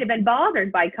have been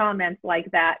bothered by comments like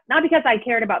that, not because I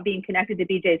cared about being connected to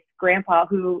BJ's grandpa,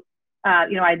 who,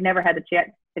 I'd never had the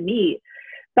chance to meet,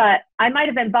 but I might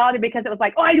have been bothered because it was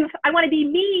like, oh, I want to be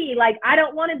me. Like, I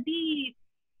don't want to be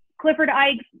Clifford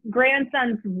Eick's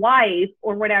grandson's wife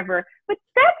or whatever. But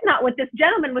that's not what this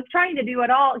gentleman was trying to do at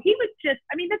all. He was just,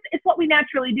 it's what we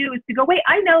naturally do is to go, wait,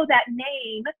 I know that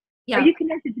name Yeah. Are you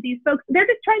connected to these folks? They're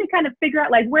just trying to kind of figure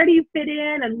out like, where do you fit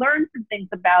in and learn some things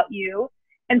about you.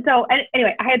 And so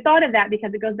anyway, I had thought of that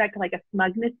because it goes back to like a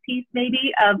smugness piece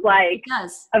maybe of like,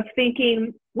 of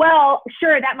thinking, well,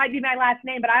 sure, that might be my last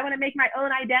name, but I want to make my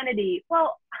own identity.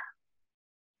 Well,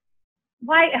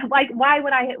 what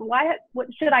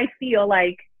should I feel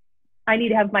like I need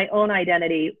to have my own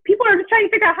identity? People are just trying to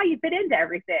figure out how you fit into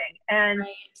everything and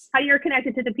how you're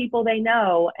connected to the people they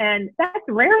know. And that's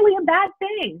rarely a bad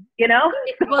thing, you know?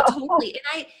 Well, totally.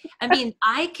 And I mean,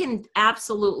 I can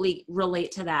absolutely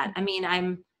relate to that. I mean,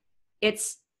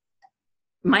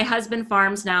 my husband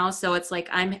farms now. So it's like,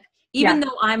 even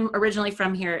though I'm originally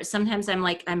from here, sometimes I'm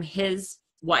like, I'm his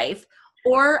wife,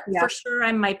 or for sure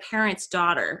I'm my parents'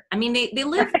 daughter. I mean, they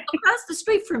live across the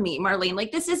street from me, Marlene.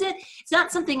 Like it's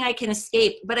not something I can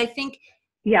escape, but I think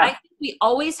we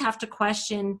always have to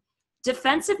question.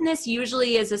 Defensiveness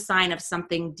usually is a sign of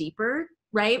something deeper,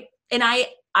 right? And I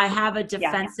have a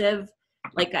defensive,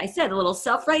 like I said, a little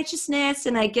self-righteousness,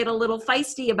 and I get a little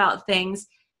feisty about things,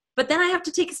 but then I have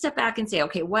to take a step back and say,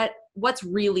 okay, what's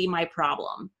really my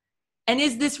problem? And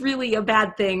is this really a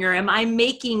bad thing, or am I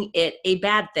making it a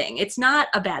bad thing? It's not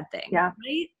a bad thing,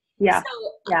 right? Yeah.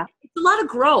 So it's a lot of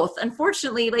growth.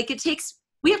 Unfortunately, like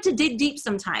we have to dig deep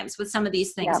sometimes with some of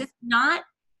these things. Yeah. It's not,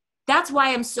 that's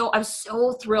why I was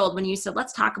so thrilled when you said,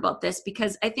 let's talk about this,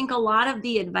 because I think a lot of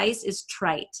the advice is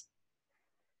trite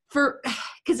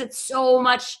because it's so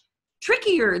much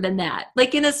trickier than that.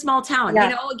 Like in a small town, you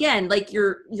know, again, like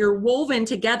you're woven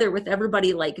together with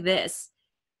everybody like this.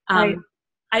 Right.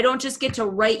 I don't just get to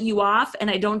write you off, and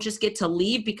I don't just get to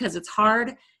leave because it's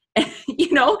hard.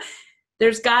 You know,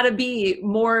 there's got to be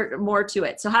more to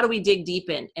it. So how do we dig deep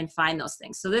in and find those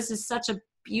things? So this is such a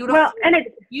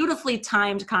beautifully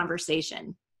timed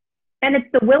conversation. And it's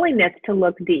the willingness to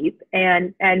look deep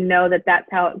and know that that's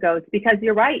how it goes. Because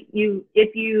you're right.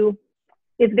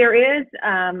 If there is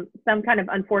some kind of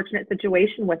unfortunate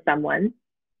situation with someone,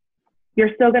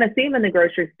 you're still going to see them in the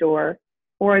grocery store,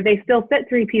 or they still sit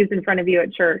 3 pews in front of you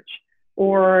at church,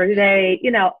 or they,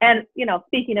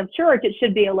 speaking of church, it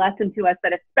should be a lesson to us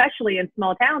that especially in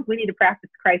small towns, we need to practice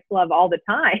Christ's love all the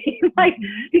time,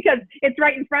 because it's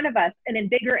right in front of us. And in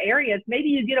bigger areas, maybe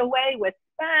you get away with,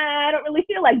 I don't really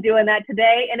feel like doing that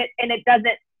today. And it doesn't,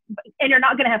 and you're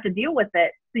not going to have to deal with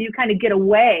it. So you kind of get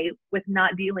away with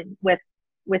not dealing with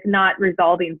not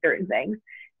resolving certain things.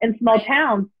 In small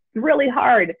towns, it's really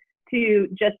hard to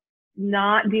just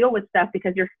not deal with stuff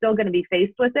because you're still going to be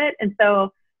faced with it. And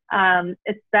so,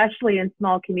 especially in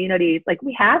small communities, like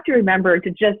we have to remember to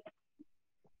just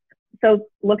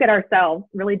look at ourselves,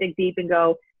 really dig deep and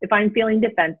go, if I'm feeling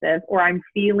defensive or I'm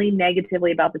feeling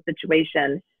negatively about the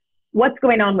situation, what's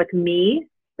going on with me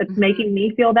that's making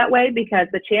me feel that way? Because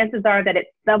the chances are that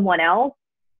it's someone else.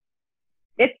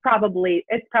 It's probably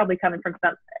coming from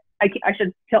something. I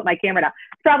should tilt my camera down.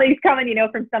 It's probably coming,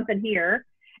 from something here.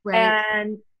 Right.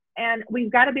 And we've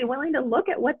got to be willing to look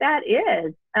at what that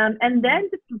is. And then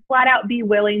just flat out be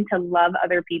willing to love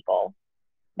other people.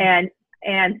 And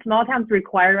small towns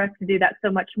require us to do that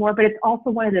so much more, but it's also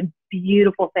one of the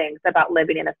beautiful things about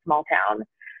living in a small town.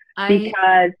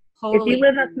 Because if you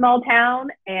live in a small town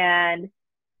and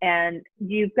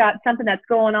you've got something that's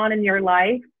going on in your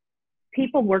life,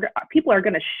 people are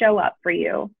going to show up for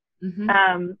you.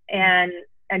 And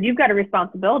you've got a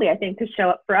responsibility, I think, to show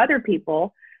up for other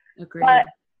people. Agreed.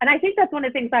 And I think that's one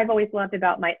of the things I've always loved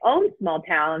about my own small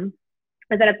town,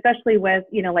 is that especially with,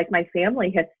 like my family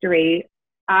history,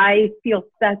 I feel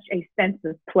such a sense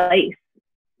of place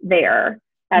there.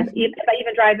 If I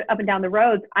even drive up and down the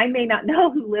roads, I may not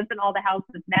know who lives in all the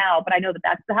houses now, but I know that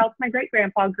that's the house my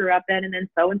great-grandpa grew up in, and then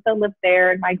so-and-so lived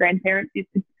there, and my grandparents used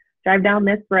to drive down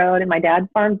this road, and my dad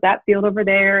farms that field over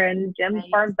there, and Jim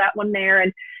farms that one there.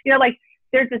 And,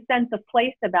 there's a sense of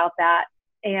place about that.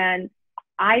 And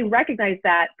I recognize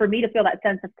that for me to feel that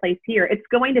sense of place here, it's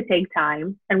going to take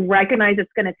time, and recognize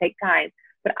it's going to take time,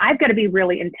 but I've got to be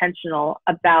really intentional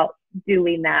about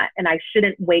doing that. And I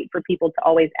shouldn't wait for people to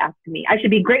always ask me. I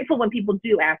should be grateful when people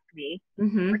do ask me to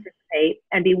participate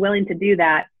and be willing to do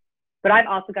that. But I've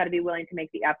also got to be willing to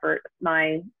make the effort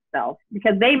myself,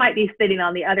 because they might be sitting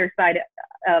on the other side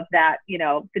of that,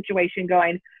 situation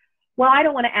going, well, I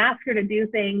don't want to ask her to do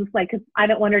things cause I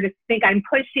don't want her to think I'm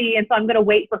pushy. And so I'm going to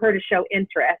wait for her to show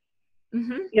interest,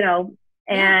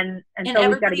 and so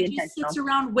we've got to be intentional. Just sits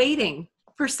around waiting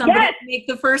for somebody to make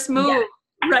the first move,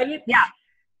 right? Yeah.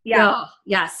 Oh,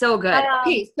 yeah. So good.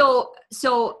 Okay.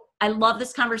 So I love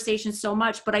this conversation so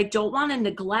much, but I don't want to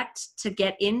neglect to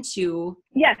get into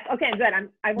yes. Okay, good.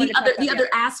 The other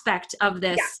aspect of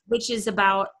this, which is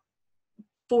about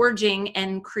forging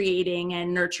and creating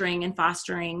and nurturing and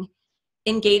fostering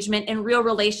engagement and real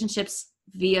relationships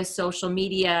via social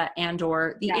media and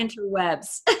or the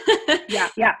interwebs.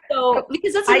 Yeah. So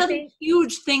because that's another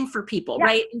huge thing for people,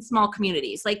 right? In small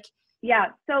communities. Like,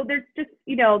 so there's just,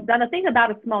 the thing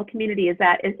about a small community is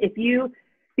that if you,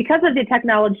 because of the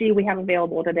technology we have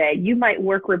available today, you might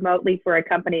work remotely for a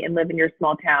company and live in your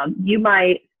small town. You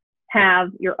might have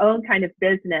your own kind of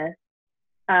business.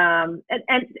 And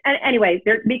anyway,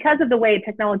 because of the way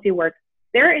technology works,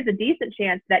 there is a decent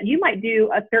chance that you might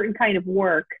do a certain kind of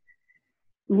work.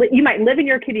 You might live in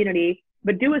your community,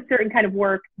 but do a certain kind of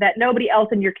work that nobody else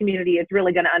in your community is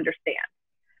really going to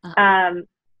understand.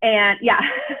 And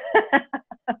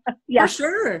for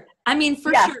sure. I mean,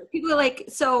 for sure. People are like,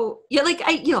 so you're like,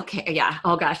 okay. Yeah.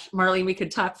 Oh gosh, Marlene, we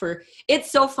could talk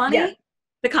it's so funny.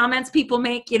 The comments people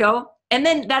make, and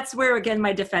then that's where, again,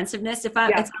 my defensiveness, if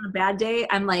it's on a bad day,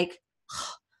 I'm like,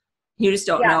 oh, you just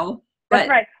don't know. But that's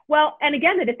right. Well, and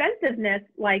again, the defensiveness,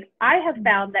 like I have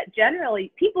found that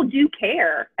generally people do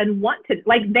care and want to,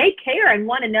 like they care and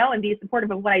want to know and be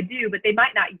supportive of what I do, but they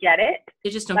might not get it. They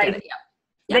just don't get it.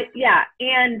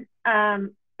 And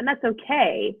that's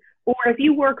okay. Or if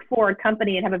you work for a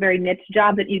company and have a very niche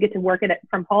job that you get to work at it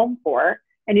from home for,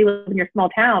 and you live in your small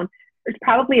town, there's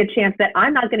probably a chance that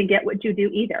I'm not going to get what you do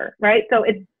either, right? So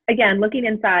it's, again, looking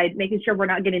inside, making sure we're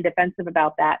not getting defensive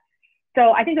about that.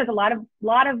 So I think there's a lot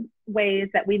of ways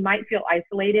that we might feel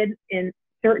isolated in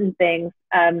certain things.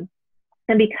 And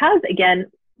because,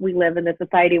 again, we live in the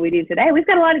society we do today, we've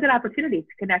got a lot of good opportunities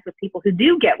to connect with people who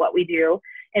do get what we do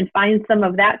and find some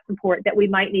of that support that we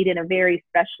might need in a very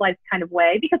specialized kind of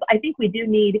way, because I think we do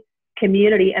need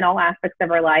community in all aspects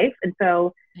of our life. And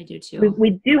so I do too.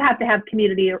 We do have to have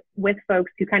community with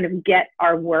folks who kind of get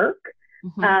our work.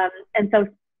 And so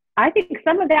I think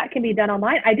some of that can be done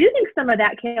online. I do think some of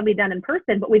that can be done in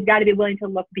person, but we've got to be willing to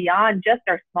look beyond just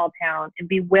our small town and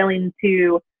be willing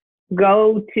to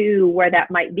go to where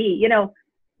that might be.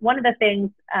 One of the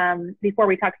things, before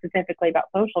we talk specifically about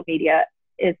social media,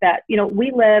 is that,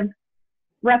 we live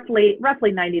roughly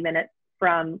 90 minutes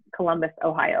from Columbus,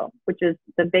 Ohio, which is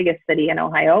the biggest city in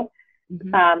Ohio.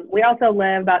 We also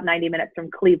live about 90 minutes from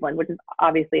Cleveland, which is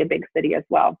obviously a big city as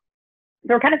well.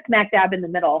 So we're kind of smack dab in the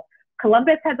middle.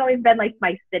 Columbus has always been like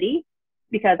my city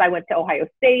because I went to Ohio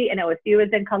State and OSU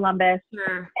is in Columbus.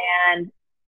 And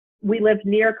we lived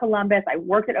near Columbus. I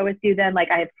worked at OSU then. Like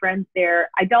I have friends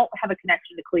there. I don't have a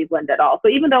connection to Cleveland at all. So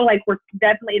even though like we're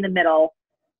definitely in the middle,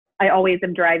 I always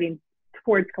am driving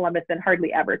towards Columbus and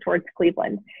hardly ever towards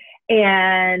Cleveland.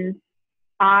 And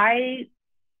I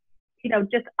know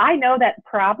that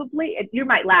probably, you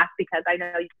might laugh because I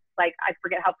know, like, I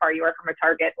forget how far you are from a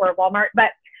Target or a Walmart,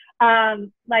 but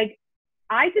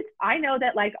I know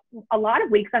that like a lot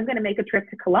of weeks I'm going to make a trip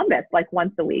to Columbus, like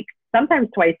once a week, sometimes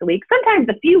twice a week. Sometimes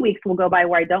a few weeks will go by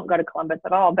where I don't go to Columbus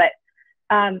at all. But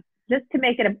just to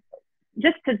make it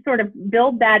just to sort of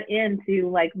build that into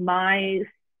like my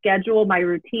schedule, my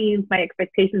routines, my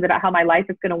expectations about how my life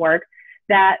is going to work,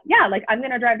 that, like I'm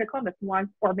going to drive to Columbus once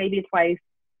or maybe twice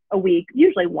a week,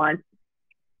 usually once.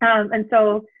 And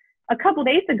so a couple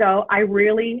days ago, I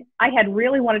had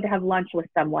really wanted to have lunch with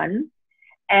someone.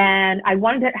 And I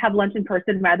wanted to have lunch in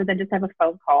person rather than just have a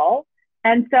phone call.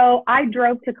 And so I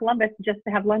drove to Columbus just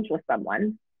to have lunch with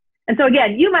someone. And so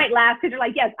again, you might laugh because you're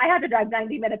like, yes, I have to drive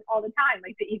 90 minutes all the time,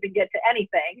 like to even get to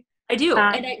anything. I do.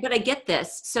 But I get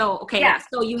this. So, okay.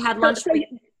 So you had lunch.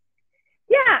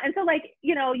 And so like,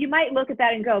 you might look at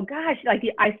that and go, gosh, like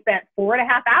I spent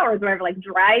 4.5 hours or whatever, like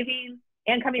driving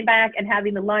and coming back and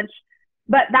having the lunch.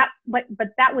 But that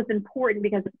was important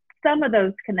because some of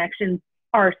those connections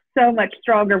are so much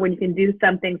stronger when you can do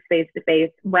something face to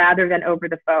face rather than over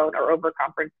the phone or over a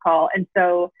conference call. And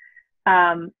so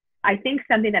I think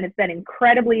something that has been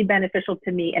incredibly beneficial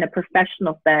to me in a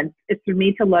professional sense is for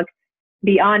me to look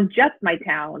beyond just my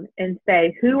town and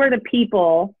say, who are the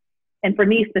people, and for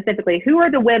me specifically, who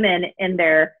are the women in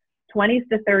their 20s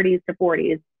to 30s to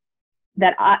 40s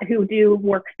who do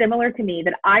work similar to me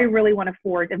that I really want to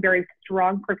forge a very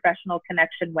strong professional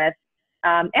connection with,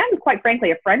 and quite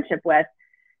frankly, a friendship with,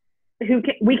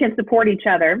 we can support each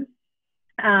other.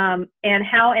 And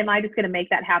how am I just going to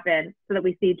make that happen so that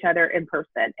we see each other in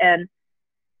person? And,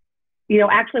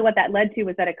 actually what that led to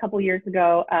was that a couple years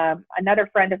ago, another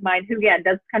friend of mine who, again,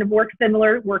 does kind of work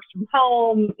similar, works from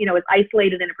home, is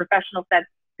isolated in a professional sense,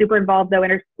 super involved though in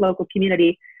her local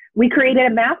community. We created a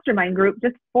mastermind group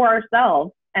just for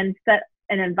ourselves and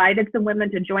invited some women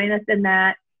to join us in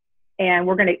that. And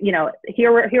we're going to,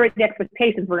 here are the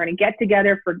expectations. We're going to get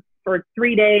together for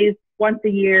 3 days, once a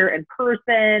year in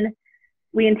person.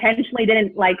 We intentionally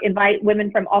didn't like invite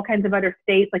women from all kinds of other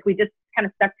states. Like we just kind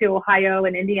of stuck to Ohio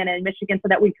and Indiana and Michigan so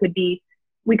that we could be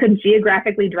we could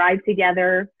geographically drive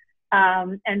together.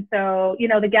 And so, you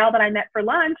know, the gal that I met for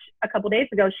lunch a couple days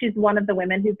ago, she's one of the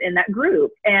women who's in that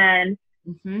group. And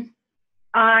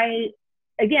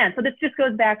again, so this just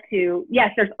goes back to,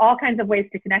 yes, there's all kinds of ways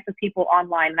to connect with people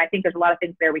online. And I think there's a lot of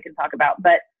things there we can talk about,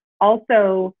 but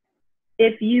also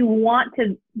if you want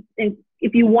to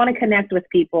connect with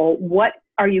people, what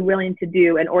are you willing to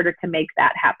do in order to make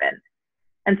that happen?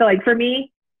 And so like for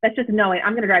me, that's just knowing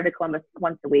I'm going to drive to Columbus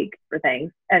once a week for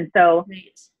things. And so,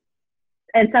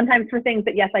 and sometimes for things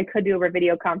that, yes, I could do over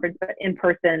video conference, but in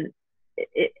person,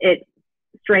 it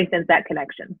strengthens that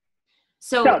connection.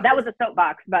 So that was a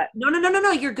soapbox, but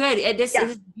no, you're good. This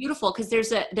is beautiful because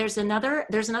there's another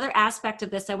aspect of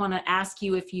this I want to ask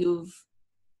you if you've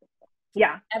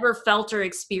ever felt or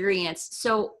experienced.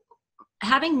 So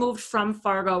having moved from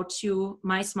Fargo to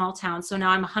my small town, so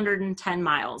now I'm 110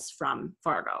 miles from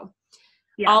Fargo.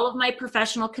 All of my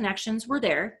professional connections were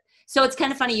there. So it's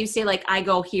kind of funny you say like I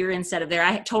go here instead of there.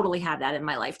 I totally have that in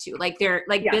my life too. Like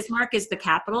Bismarck is the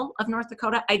capital of North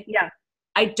Dakota.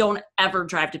 I don't ever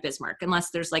drive to Bismarck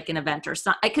unless there's like an event or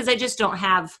something, because I just don't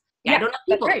have, I don't have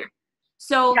people here.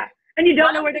 So, and you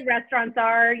don't know where the restaurants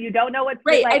are. You don't know what's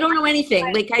right. Like, I don't know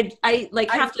anything. I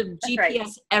have to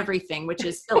GPS everything, which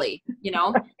is silly, you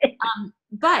know?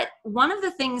 But one of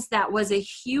the things that was a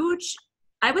huge,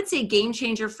 I would say game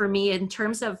changer for me in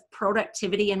terms of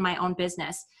productivity in my own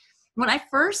business, when I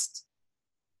first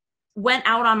went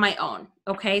out on my own.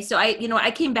 Okay. So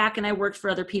I came back and I worked for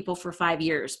other people for 5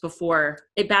 years before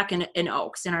it back in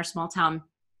Oaks in our small town.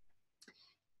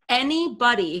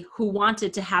 Anybody who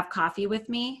wanted to have coffee with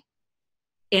me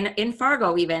in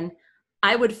Fargo, even,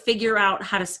 I would figure out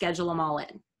how to schedule them all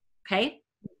in. Okay.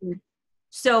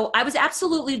 So I was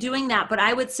absolutely doing that, but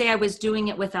I would say I was doing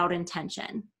it without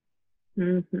intention.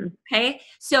 Okay.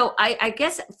 So I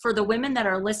guess for the women that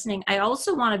are listening, I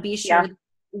also want to be sure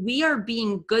we are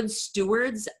being good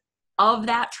stewards of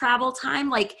that travel time.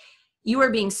 Like you are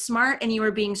being smart and you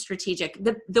are being strategic.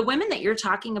 The women that you're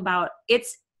talking about,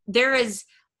 there is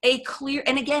a clear,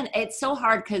 and again, it's so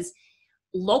hard because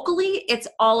locally it's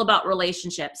all about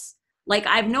relationships. Like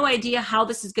I have no idea how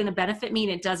this is going to benefit me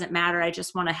and it doesn't matter. I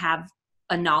just want to have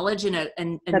a knowledge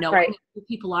and knowing who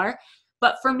people are.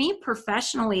 But for me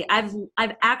professionally, I've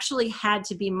actually had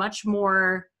to be much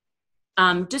more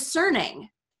discerning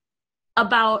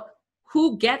about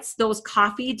who gets those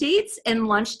coffee dates and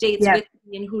lunch dates with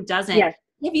me and who doesn't. Have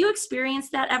you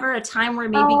experienced that ever? A time where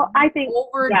maybe I think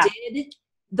overdid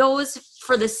those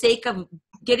for the sake of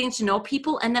getting to know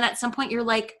people, and then at some point you're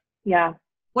like,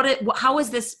 how is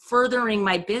this furthering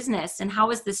my business, and how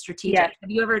is this strategic? Have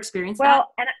you ever experienced that?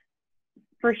 Well, and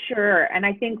for sure. And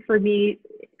I think for me,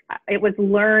 it was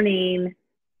learning.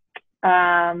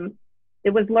 It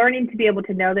was learning to be able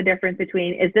to know the difference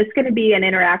between, is this going to be an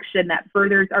interaction that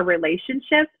furthers our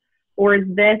relationship, or is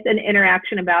this an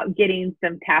interaction about getting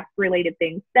some task-related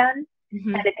things done?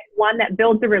 And if it's one that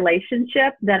builds a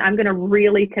relationship, then I'm going to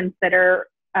really consider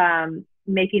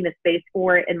making the space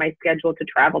for it in my schedule to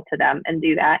travel to them and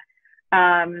do that.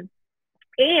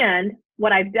 And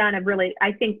what I've done,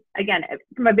 I think, again,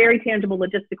 from a very tangible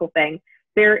logistical thing,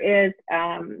 there is,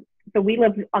 so we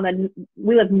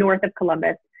live north of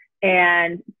Columbus,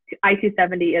 and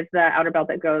I-270 is the outer belt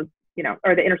that goes,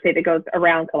 or the interstate that goes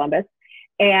around Columbus.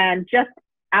 And just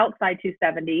outside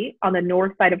 270 on the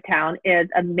north side of town is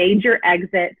a major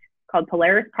exit called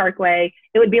Polaris Parkway.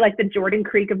 It would be like the Jordan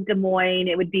Creek of Des Moines.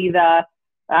 It would be the,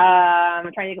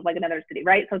 I'm trying to think of like another city,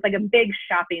 right? So it's like a big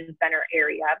shopping center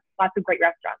area, lots of great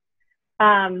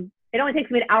restaurants. It only takes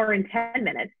me an hour and 10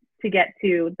 minutes to get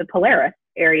to the Polaris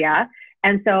area.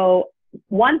 And so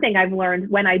one thing I've learned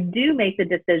when I do make the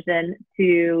decision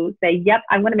to say, yep,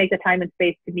 I'm going to make the time and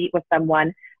space to meet with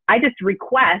someone, I just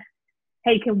request,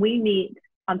 hey, can we meet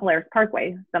on Polaris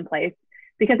Parkway someplace?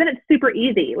 Because then it's super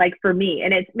easy, like for me,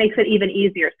 and it makes it even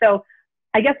easier. So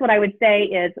I guess what I would say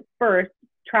is, first,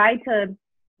 try to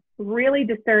really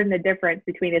discern the difference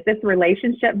between, is this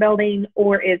relationship building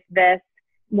or is this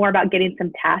more about getting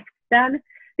some tasks done?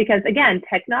 Because again,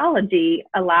 technology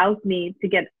allows me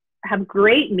to have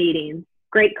great meetings,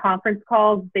 great conference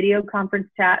calls, video conference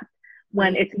chats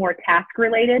when it's more task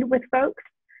related with folks.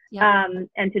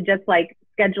 And to just like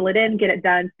schedule it in, get it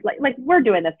done. Like we're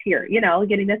doing this here,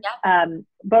 getting this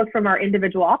both from our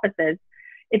individual offices.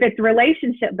 If it's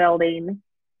relationship building,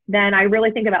 then I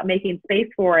really think about making space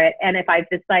for it. And if I've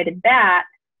decided that,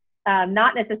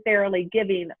 not necessarily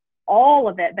giving all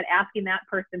of it, but asking that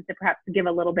person to perhaps give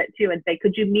a little bit too and say,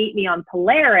 could you meet me on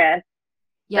Polaris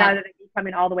rather than you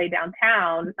coming all the way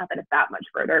downtown? Not that it's that much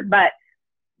further, but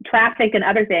traffic and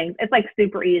other things, it's like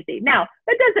super easy. Now,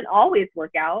 that doesn't always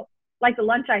work out. like the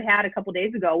lunch I had a couple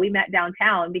days ago, we met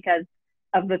downtown because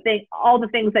of all the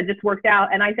things that just worked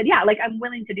out. And I said, yeah, like I'm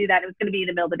willing to do that. It was going to be in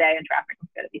the middle of the day and traffic was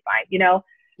going to be fine, you know?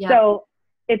 Yeah. So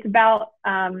it's about,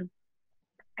 and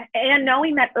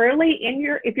knowing that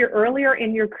if you're earlier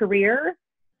in your career,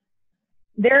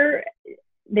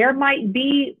 you might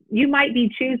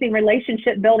be choosing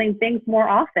relationship building things more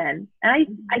often.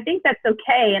 And I think that's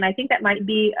okay. And I think that might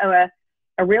be a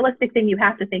realistic thing you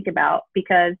have to think about,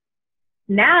 because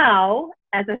now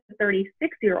as a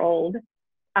 36-year-old,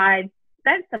 I've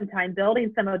spent some time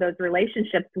building some of those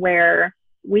relationships where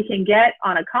we can get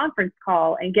on a conference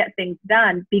call and get things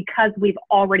done because we've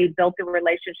already built a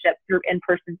relationship through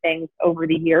in-person things over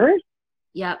the years.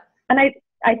 Yep. And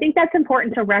I think that's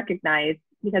important to recognize,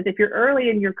 because if you're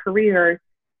early in your career,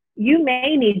 you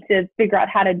may need to figure out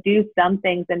how to do some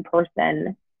things in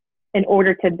person in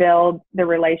order to build the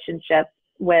relationships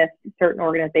with certain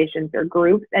organizations or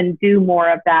groups and do more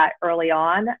of that early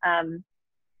on. And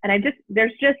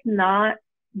there's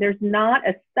not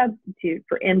a substitute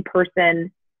for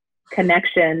in-person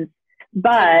connections,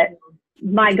 but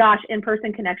my gosh,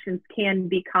 in-person connections can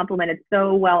be complemented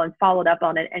so well and followed up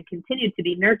on it and continue to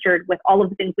be nurtured with all of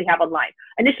the things we have online.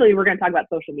 Initially, we're going to talk about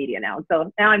social media now.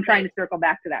 So now I'm trying to circle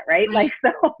back to that, right? Like,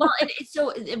 so. Well,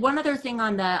 so one other thing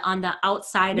on the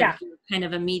outside of your kind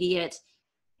of immediate.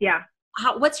 Yeah.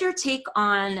 What's your take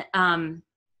on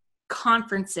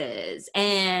conferences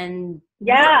and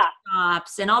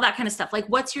workshops and all that kind of stuff? Like,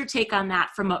 what's your take on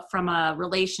that from a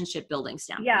relationship building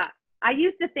standpoint? Yeah, I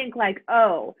used to think like,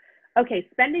 oh, okay,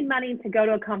 spending money to go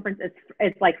to a conference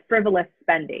is like frivolous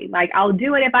spending. Like, I'll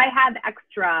do it if I have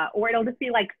extra, or it'll just be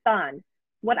like fun.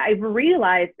 What I've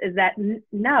realized is that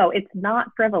no, it's not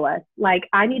frivolous. Like,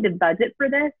 I need to budget for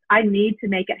this. I need to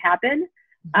make it happen.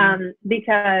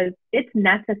 Because it's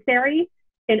necessary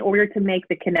in order to make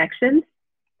the connections.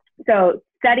 So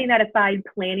setting that aside,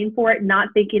 planning for it, not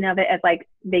thinking of it as like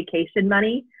vacation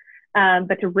money,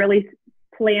 but to really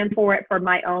plan for it for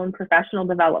my own professional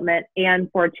development and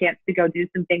for a chance to go do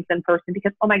some things in person,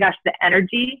 because, oh my gosh, the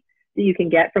energy that you can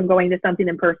get from going to something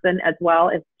in person as well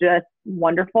is just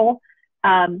wonderful.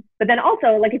 But then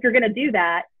also, like, if you're going to do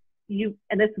that,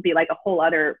 and this would be like a whole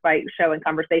other show and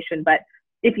conversation, but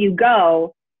if you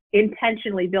go,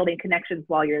 intentionally building connections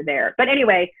while you're there. But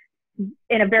anyway,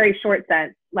 in a very short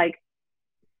sense, like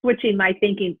switching my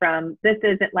thinking from this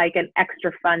isn't like an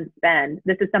extra fun spend.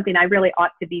 This is something I really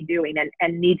ought to be doing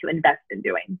and need to invest in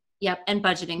doing. Yep. And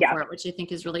budgeting for it, which I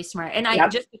think is really smart. And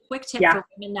just a quick tip for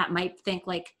women that might think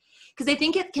like, because I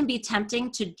think it can be tempting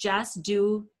to just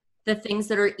do the things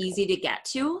that are easy to get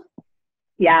to.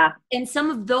 Yeah. And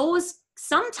some of those,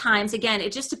 sometimes, again,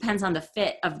 it just depends on the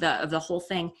fit of the whole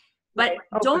thing, but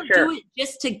don't do it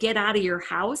just to get out of your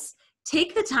house.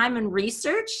 Take the time and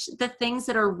research the things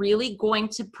that are really going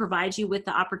to provide you with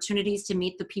the opportunities to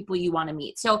meet the people you want to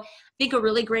meet. So I think a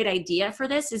really great idea for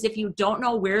this is, if you don't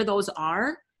know where those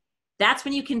are, that's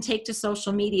when you can take to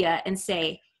social media and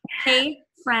say, hey,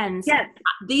 friends,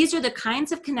 these are the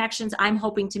kinds of connections I'm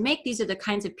hoping to make. These are the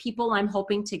kinds of people I'm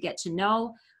hoping to get to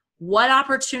know. What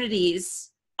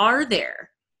opportunities are there?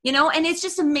 You know, and it's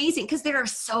just amazing because there are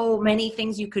so many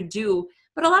things you could do.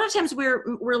 But a lot of times we're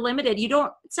limited.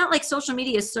 It's not like social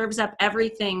media serves up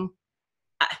everything.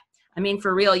 I mean,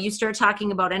 for real, you start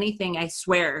talking about anything, I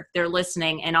swear they're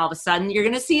listening, and all of a sudden you're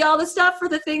going to see all the stuff for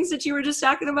the things that you were just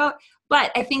talking about.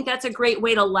 But I think that's a great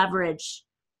way to leverage,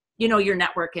 your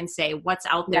network and say, what's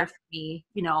out there for me,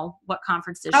 what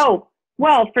conferences. Oh,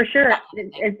 well, for sure.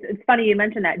 It's funny you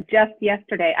mentioned that. Just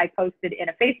yesterday, I posted in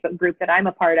a Facebook group that I'm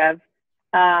a part of,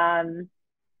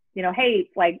 hey,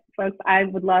 like, folks, I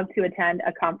would love to attend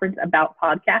a conference about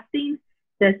podcasting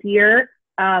this year.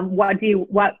 What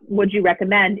would you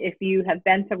recommend if you have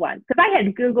been to one? Because I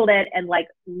had Googled it and like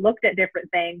looked at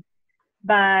different things,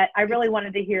 but I really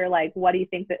wanted to hear like, what do you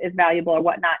think that is valuable or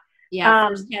whatnot? Yeah,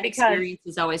 first-hand experience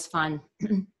is always fun.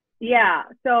 Yeah.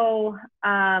 So,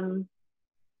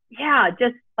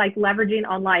 just like leveraging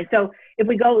online. So if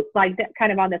we go like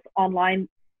kind of on this online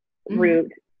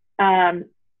route,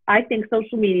 I think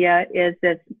social media is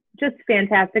this just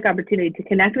fantastic opportunity to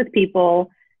connect with people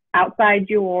outside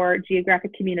your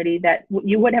geographic community that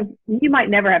you might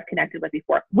never have connected with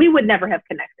before. We would never have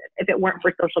connected if it weren't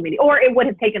for social media, or it would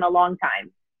have taken a long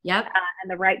time. Yep.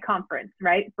 And the right conference,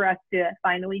 right, for us to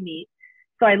finally meet.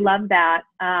 So I love that.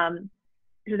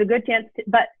 There's a good chance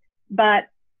but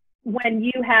when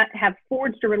you have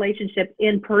forged a relationship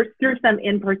through some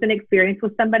in-person experience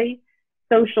with somebody,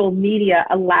 social media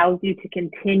allows you to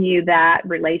continue that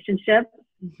relationship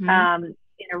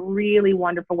in a really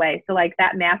wonderful way. So like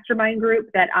that mastermind group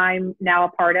that I'm now a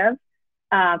part of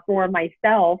for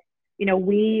myself,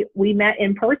 we met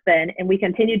in person, and we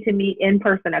continued to meet in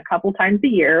person a couple times a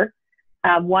year,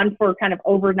 one for kind of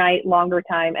overnight, longer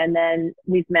time. And then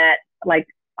we've met like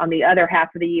on the other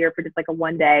half of the year for just like a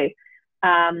one day.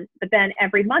 But then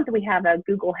every month we have a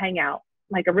Google Hangout,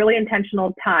 like a really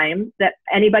intentional time that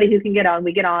anybody who can get on,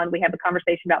 we have a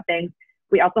conversation about things.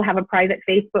 We also have a private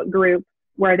Facebook group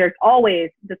where there's always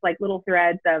just like little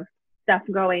threads of stuff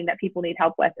going that people need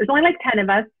help with. There's only like 10 of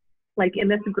us like in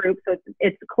this group, so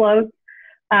it's close.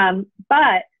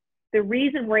 But the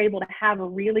reason we're able to have a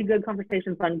really good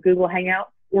conversations on Google Hangouts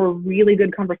or really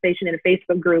good conversation in a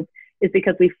Facebook group is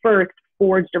because we first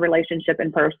forged a relationship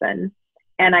in person.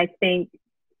 And I think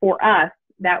for us,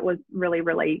 that was really,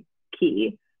 really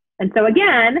key. And so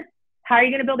again, how are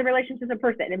you going to build a relationship in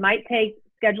person? It might take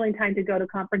scheduling time to go to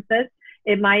conferences.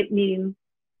 It might mean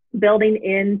building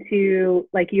into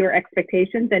like your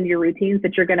expectations and your routines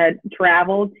that you're going to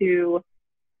travel to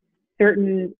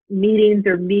certain meetings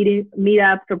or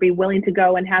meetups, or be willing to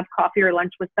go and have coffee or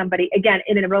lunch with somebody, again,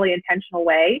 in a really intentional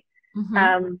way.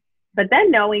 But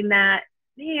then knowing that,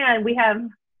 man, we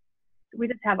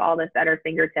just have all this at our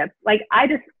fingertips. Like I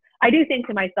do think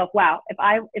to myself, wow,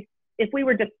 if we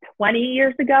were just 20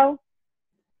 years ago,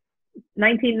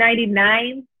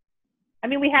 1999, I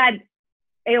mean, we had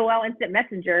AOL Instant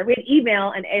Messenger. We had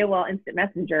email and AOL Instant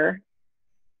Messenger.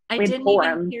 I didn't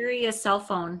even carry a cell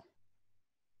phone.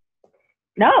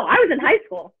 No, I was in high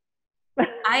school.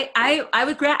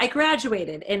 I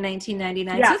graduated in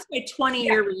 1999. Yeah. So it's my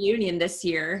 20-year reunion this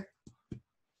year.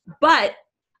 But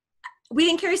we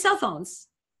didn't carry cell phones.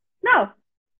 No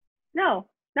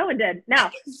one did. No.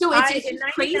 So it's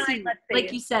crazy.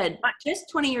 Like you said, just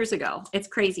 20 years ago. It's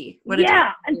crazy.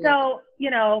 Yeah. And so,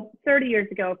 30 years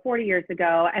ago, 40 years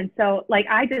ago. And so like,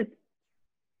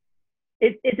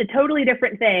 it's a totally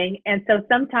different thing. And so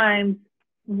sometimes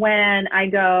when I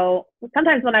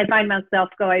find myself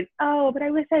going, oh, but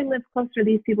I wish I lived closer to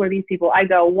these people or these people, I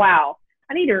go, wow,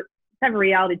 I need to have a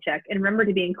reality check and remember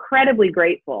to be incredibly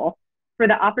grateful for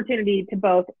the opportunity to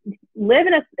both live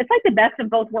it's like the best of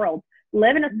both worlds.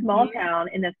 Live in a small town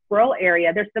in this rural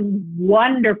area. There's some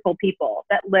wonderful people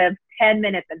that live 10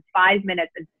 minutes and 5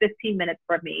 minutes and 15 minutes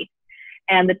from me.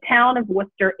 And the town of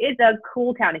Wooster is a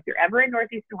cool town. If you're ever in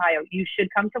Northeast Ohio, you should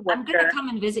come to Wooster. I'm going to come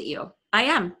and visit you. I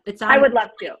am. I would love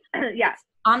to. Yeah. It's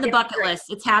on the bucket list.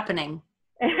 It's happening.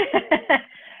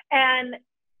 And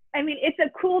I mean, it's a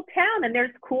cool town and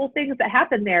there's cool things that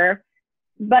happen there.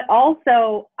 But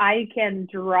also I can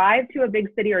drive to a big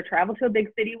city or travel to a big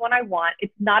city when I want.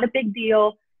 It's not a big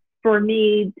deal for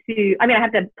me I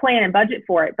have to plan and budget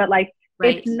for it, but like,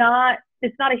 right.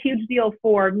 It's not a huge deal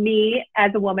for me as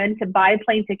a woman to buy a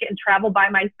plane ticket and travel by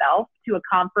myself to a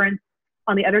conference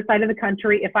on the other side of the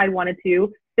country if I wanted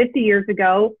to. 50 years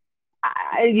ago,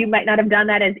 you might not have done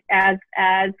that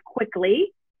as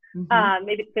quickly.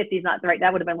 Maybe 50 is not the right.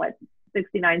 That would have been what,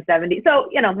 69, 70. So,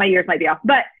 my years might be off,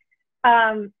 but,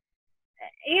 and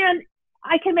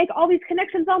I can make all these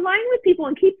connections online with people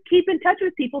and keep in touch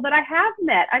with people that I have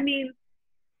met. I mean,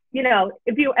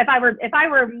 if I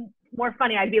were more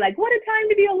funny, I'd be like, what a time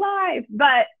to be alive.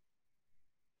 But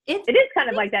it is kind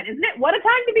of like that, isn't it? What a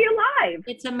time to be alive.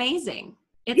 It's amazing.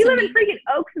 You live in freaking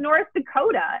Oaks, North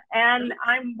Dakota, and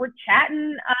we're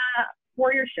chatting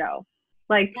for your show.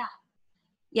 Like,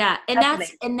 yeah.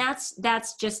 And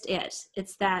that's just it.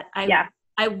 It's that I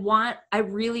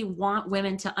really want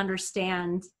women to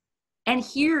understand and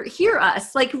hear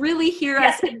us, like really hear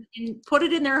us and put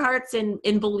it in their hearts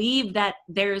and believe that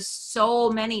there's so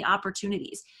many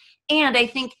opportunities. And I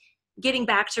think getting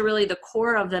back to really the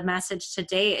core of the message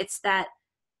today, it's that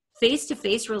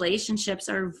face-to-face relationships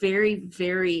are very,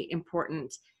 very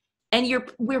important. And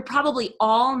we're probably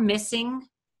all missing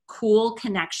cool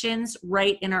connections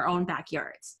right in our own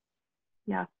backyards.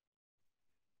 Yeah.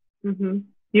 Mm-hmm.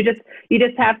 You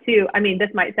just have to, I mean,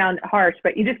 this might sound harsh,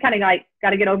 but you just kind of like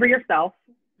got to get over yourself,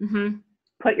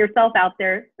 put yourself out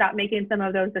there, stop making some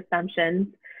of those assumptions.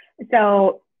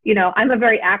 So, I'm a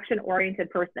very action-oriented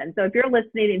person. So if you're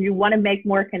listening and you want to make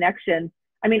more connections,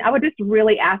 I mean, I would just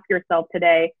really ask yourself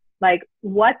today, like,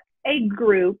 what's a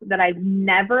group that I've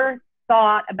never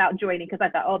thought about joining because I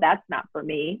thought, oh, that's not for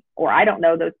me, or I don't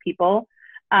know those people.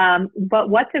 But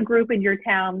what's a group in your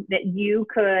town that you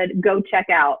could go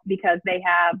check out because they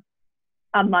have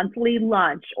a monthly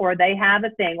lunch or they have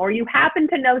a thing, or you happen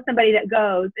to know somebody that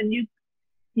goes and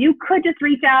you could just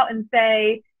reach out and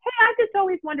say, hey, I just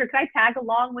always wonder, could I tag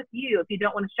along with you if you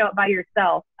don't want to show up by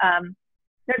yourself?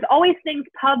 There's always things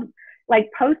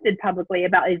posted publicly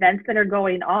about events that are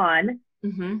going on.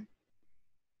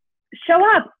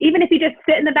 Show up, even if you just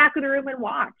sit in the back of the room and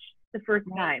watch the first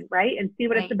time, right? And see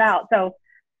what it's about. So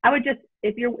I would just,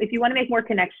 if you want to make more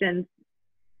connections,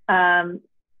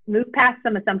 move past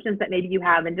some assumptions that maybe you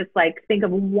have and just like think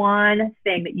of one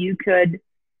thing that you could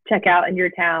check out in your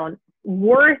town.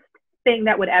 Worst thing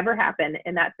that would ever happen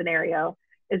in that scenario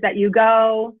is that you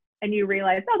go and you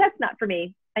realize, oh, that's not for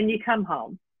me. And you come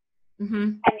home and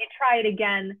you try it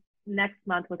again next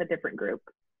month with a different group.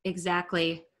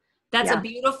 Exactly. That's a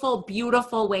beautiful,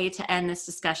 beautiful way to end this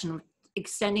discussion,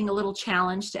 extending a little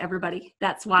challenge to everybody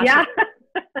that's watching. Yeah.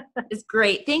 It's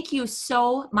great. Thank you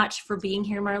so much for being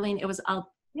here, Marlene. It was a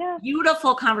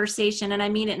beautiful conversation, and I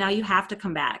mean it. Now you have to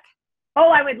come back. Oh,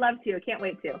 I would love to. I can't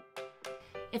wait to.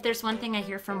 If there's one thing I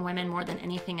hear from women more than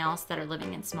anything else that are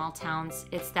living in small towns,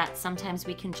 it's that sometimes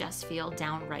we can just feel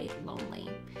downright lonely.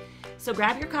 So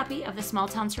grab your copy of the Small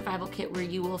Town Survival Kit, where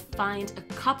you will find a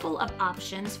couple of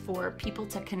options for people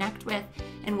to connect with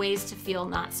and ways to feel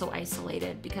not so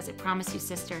isolated, because I promise you,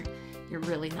 sister, you're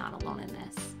really not alone in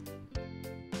this.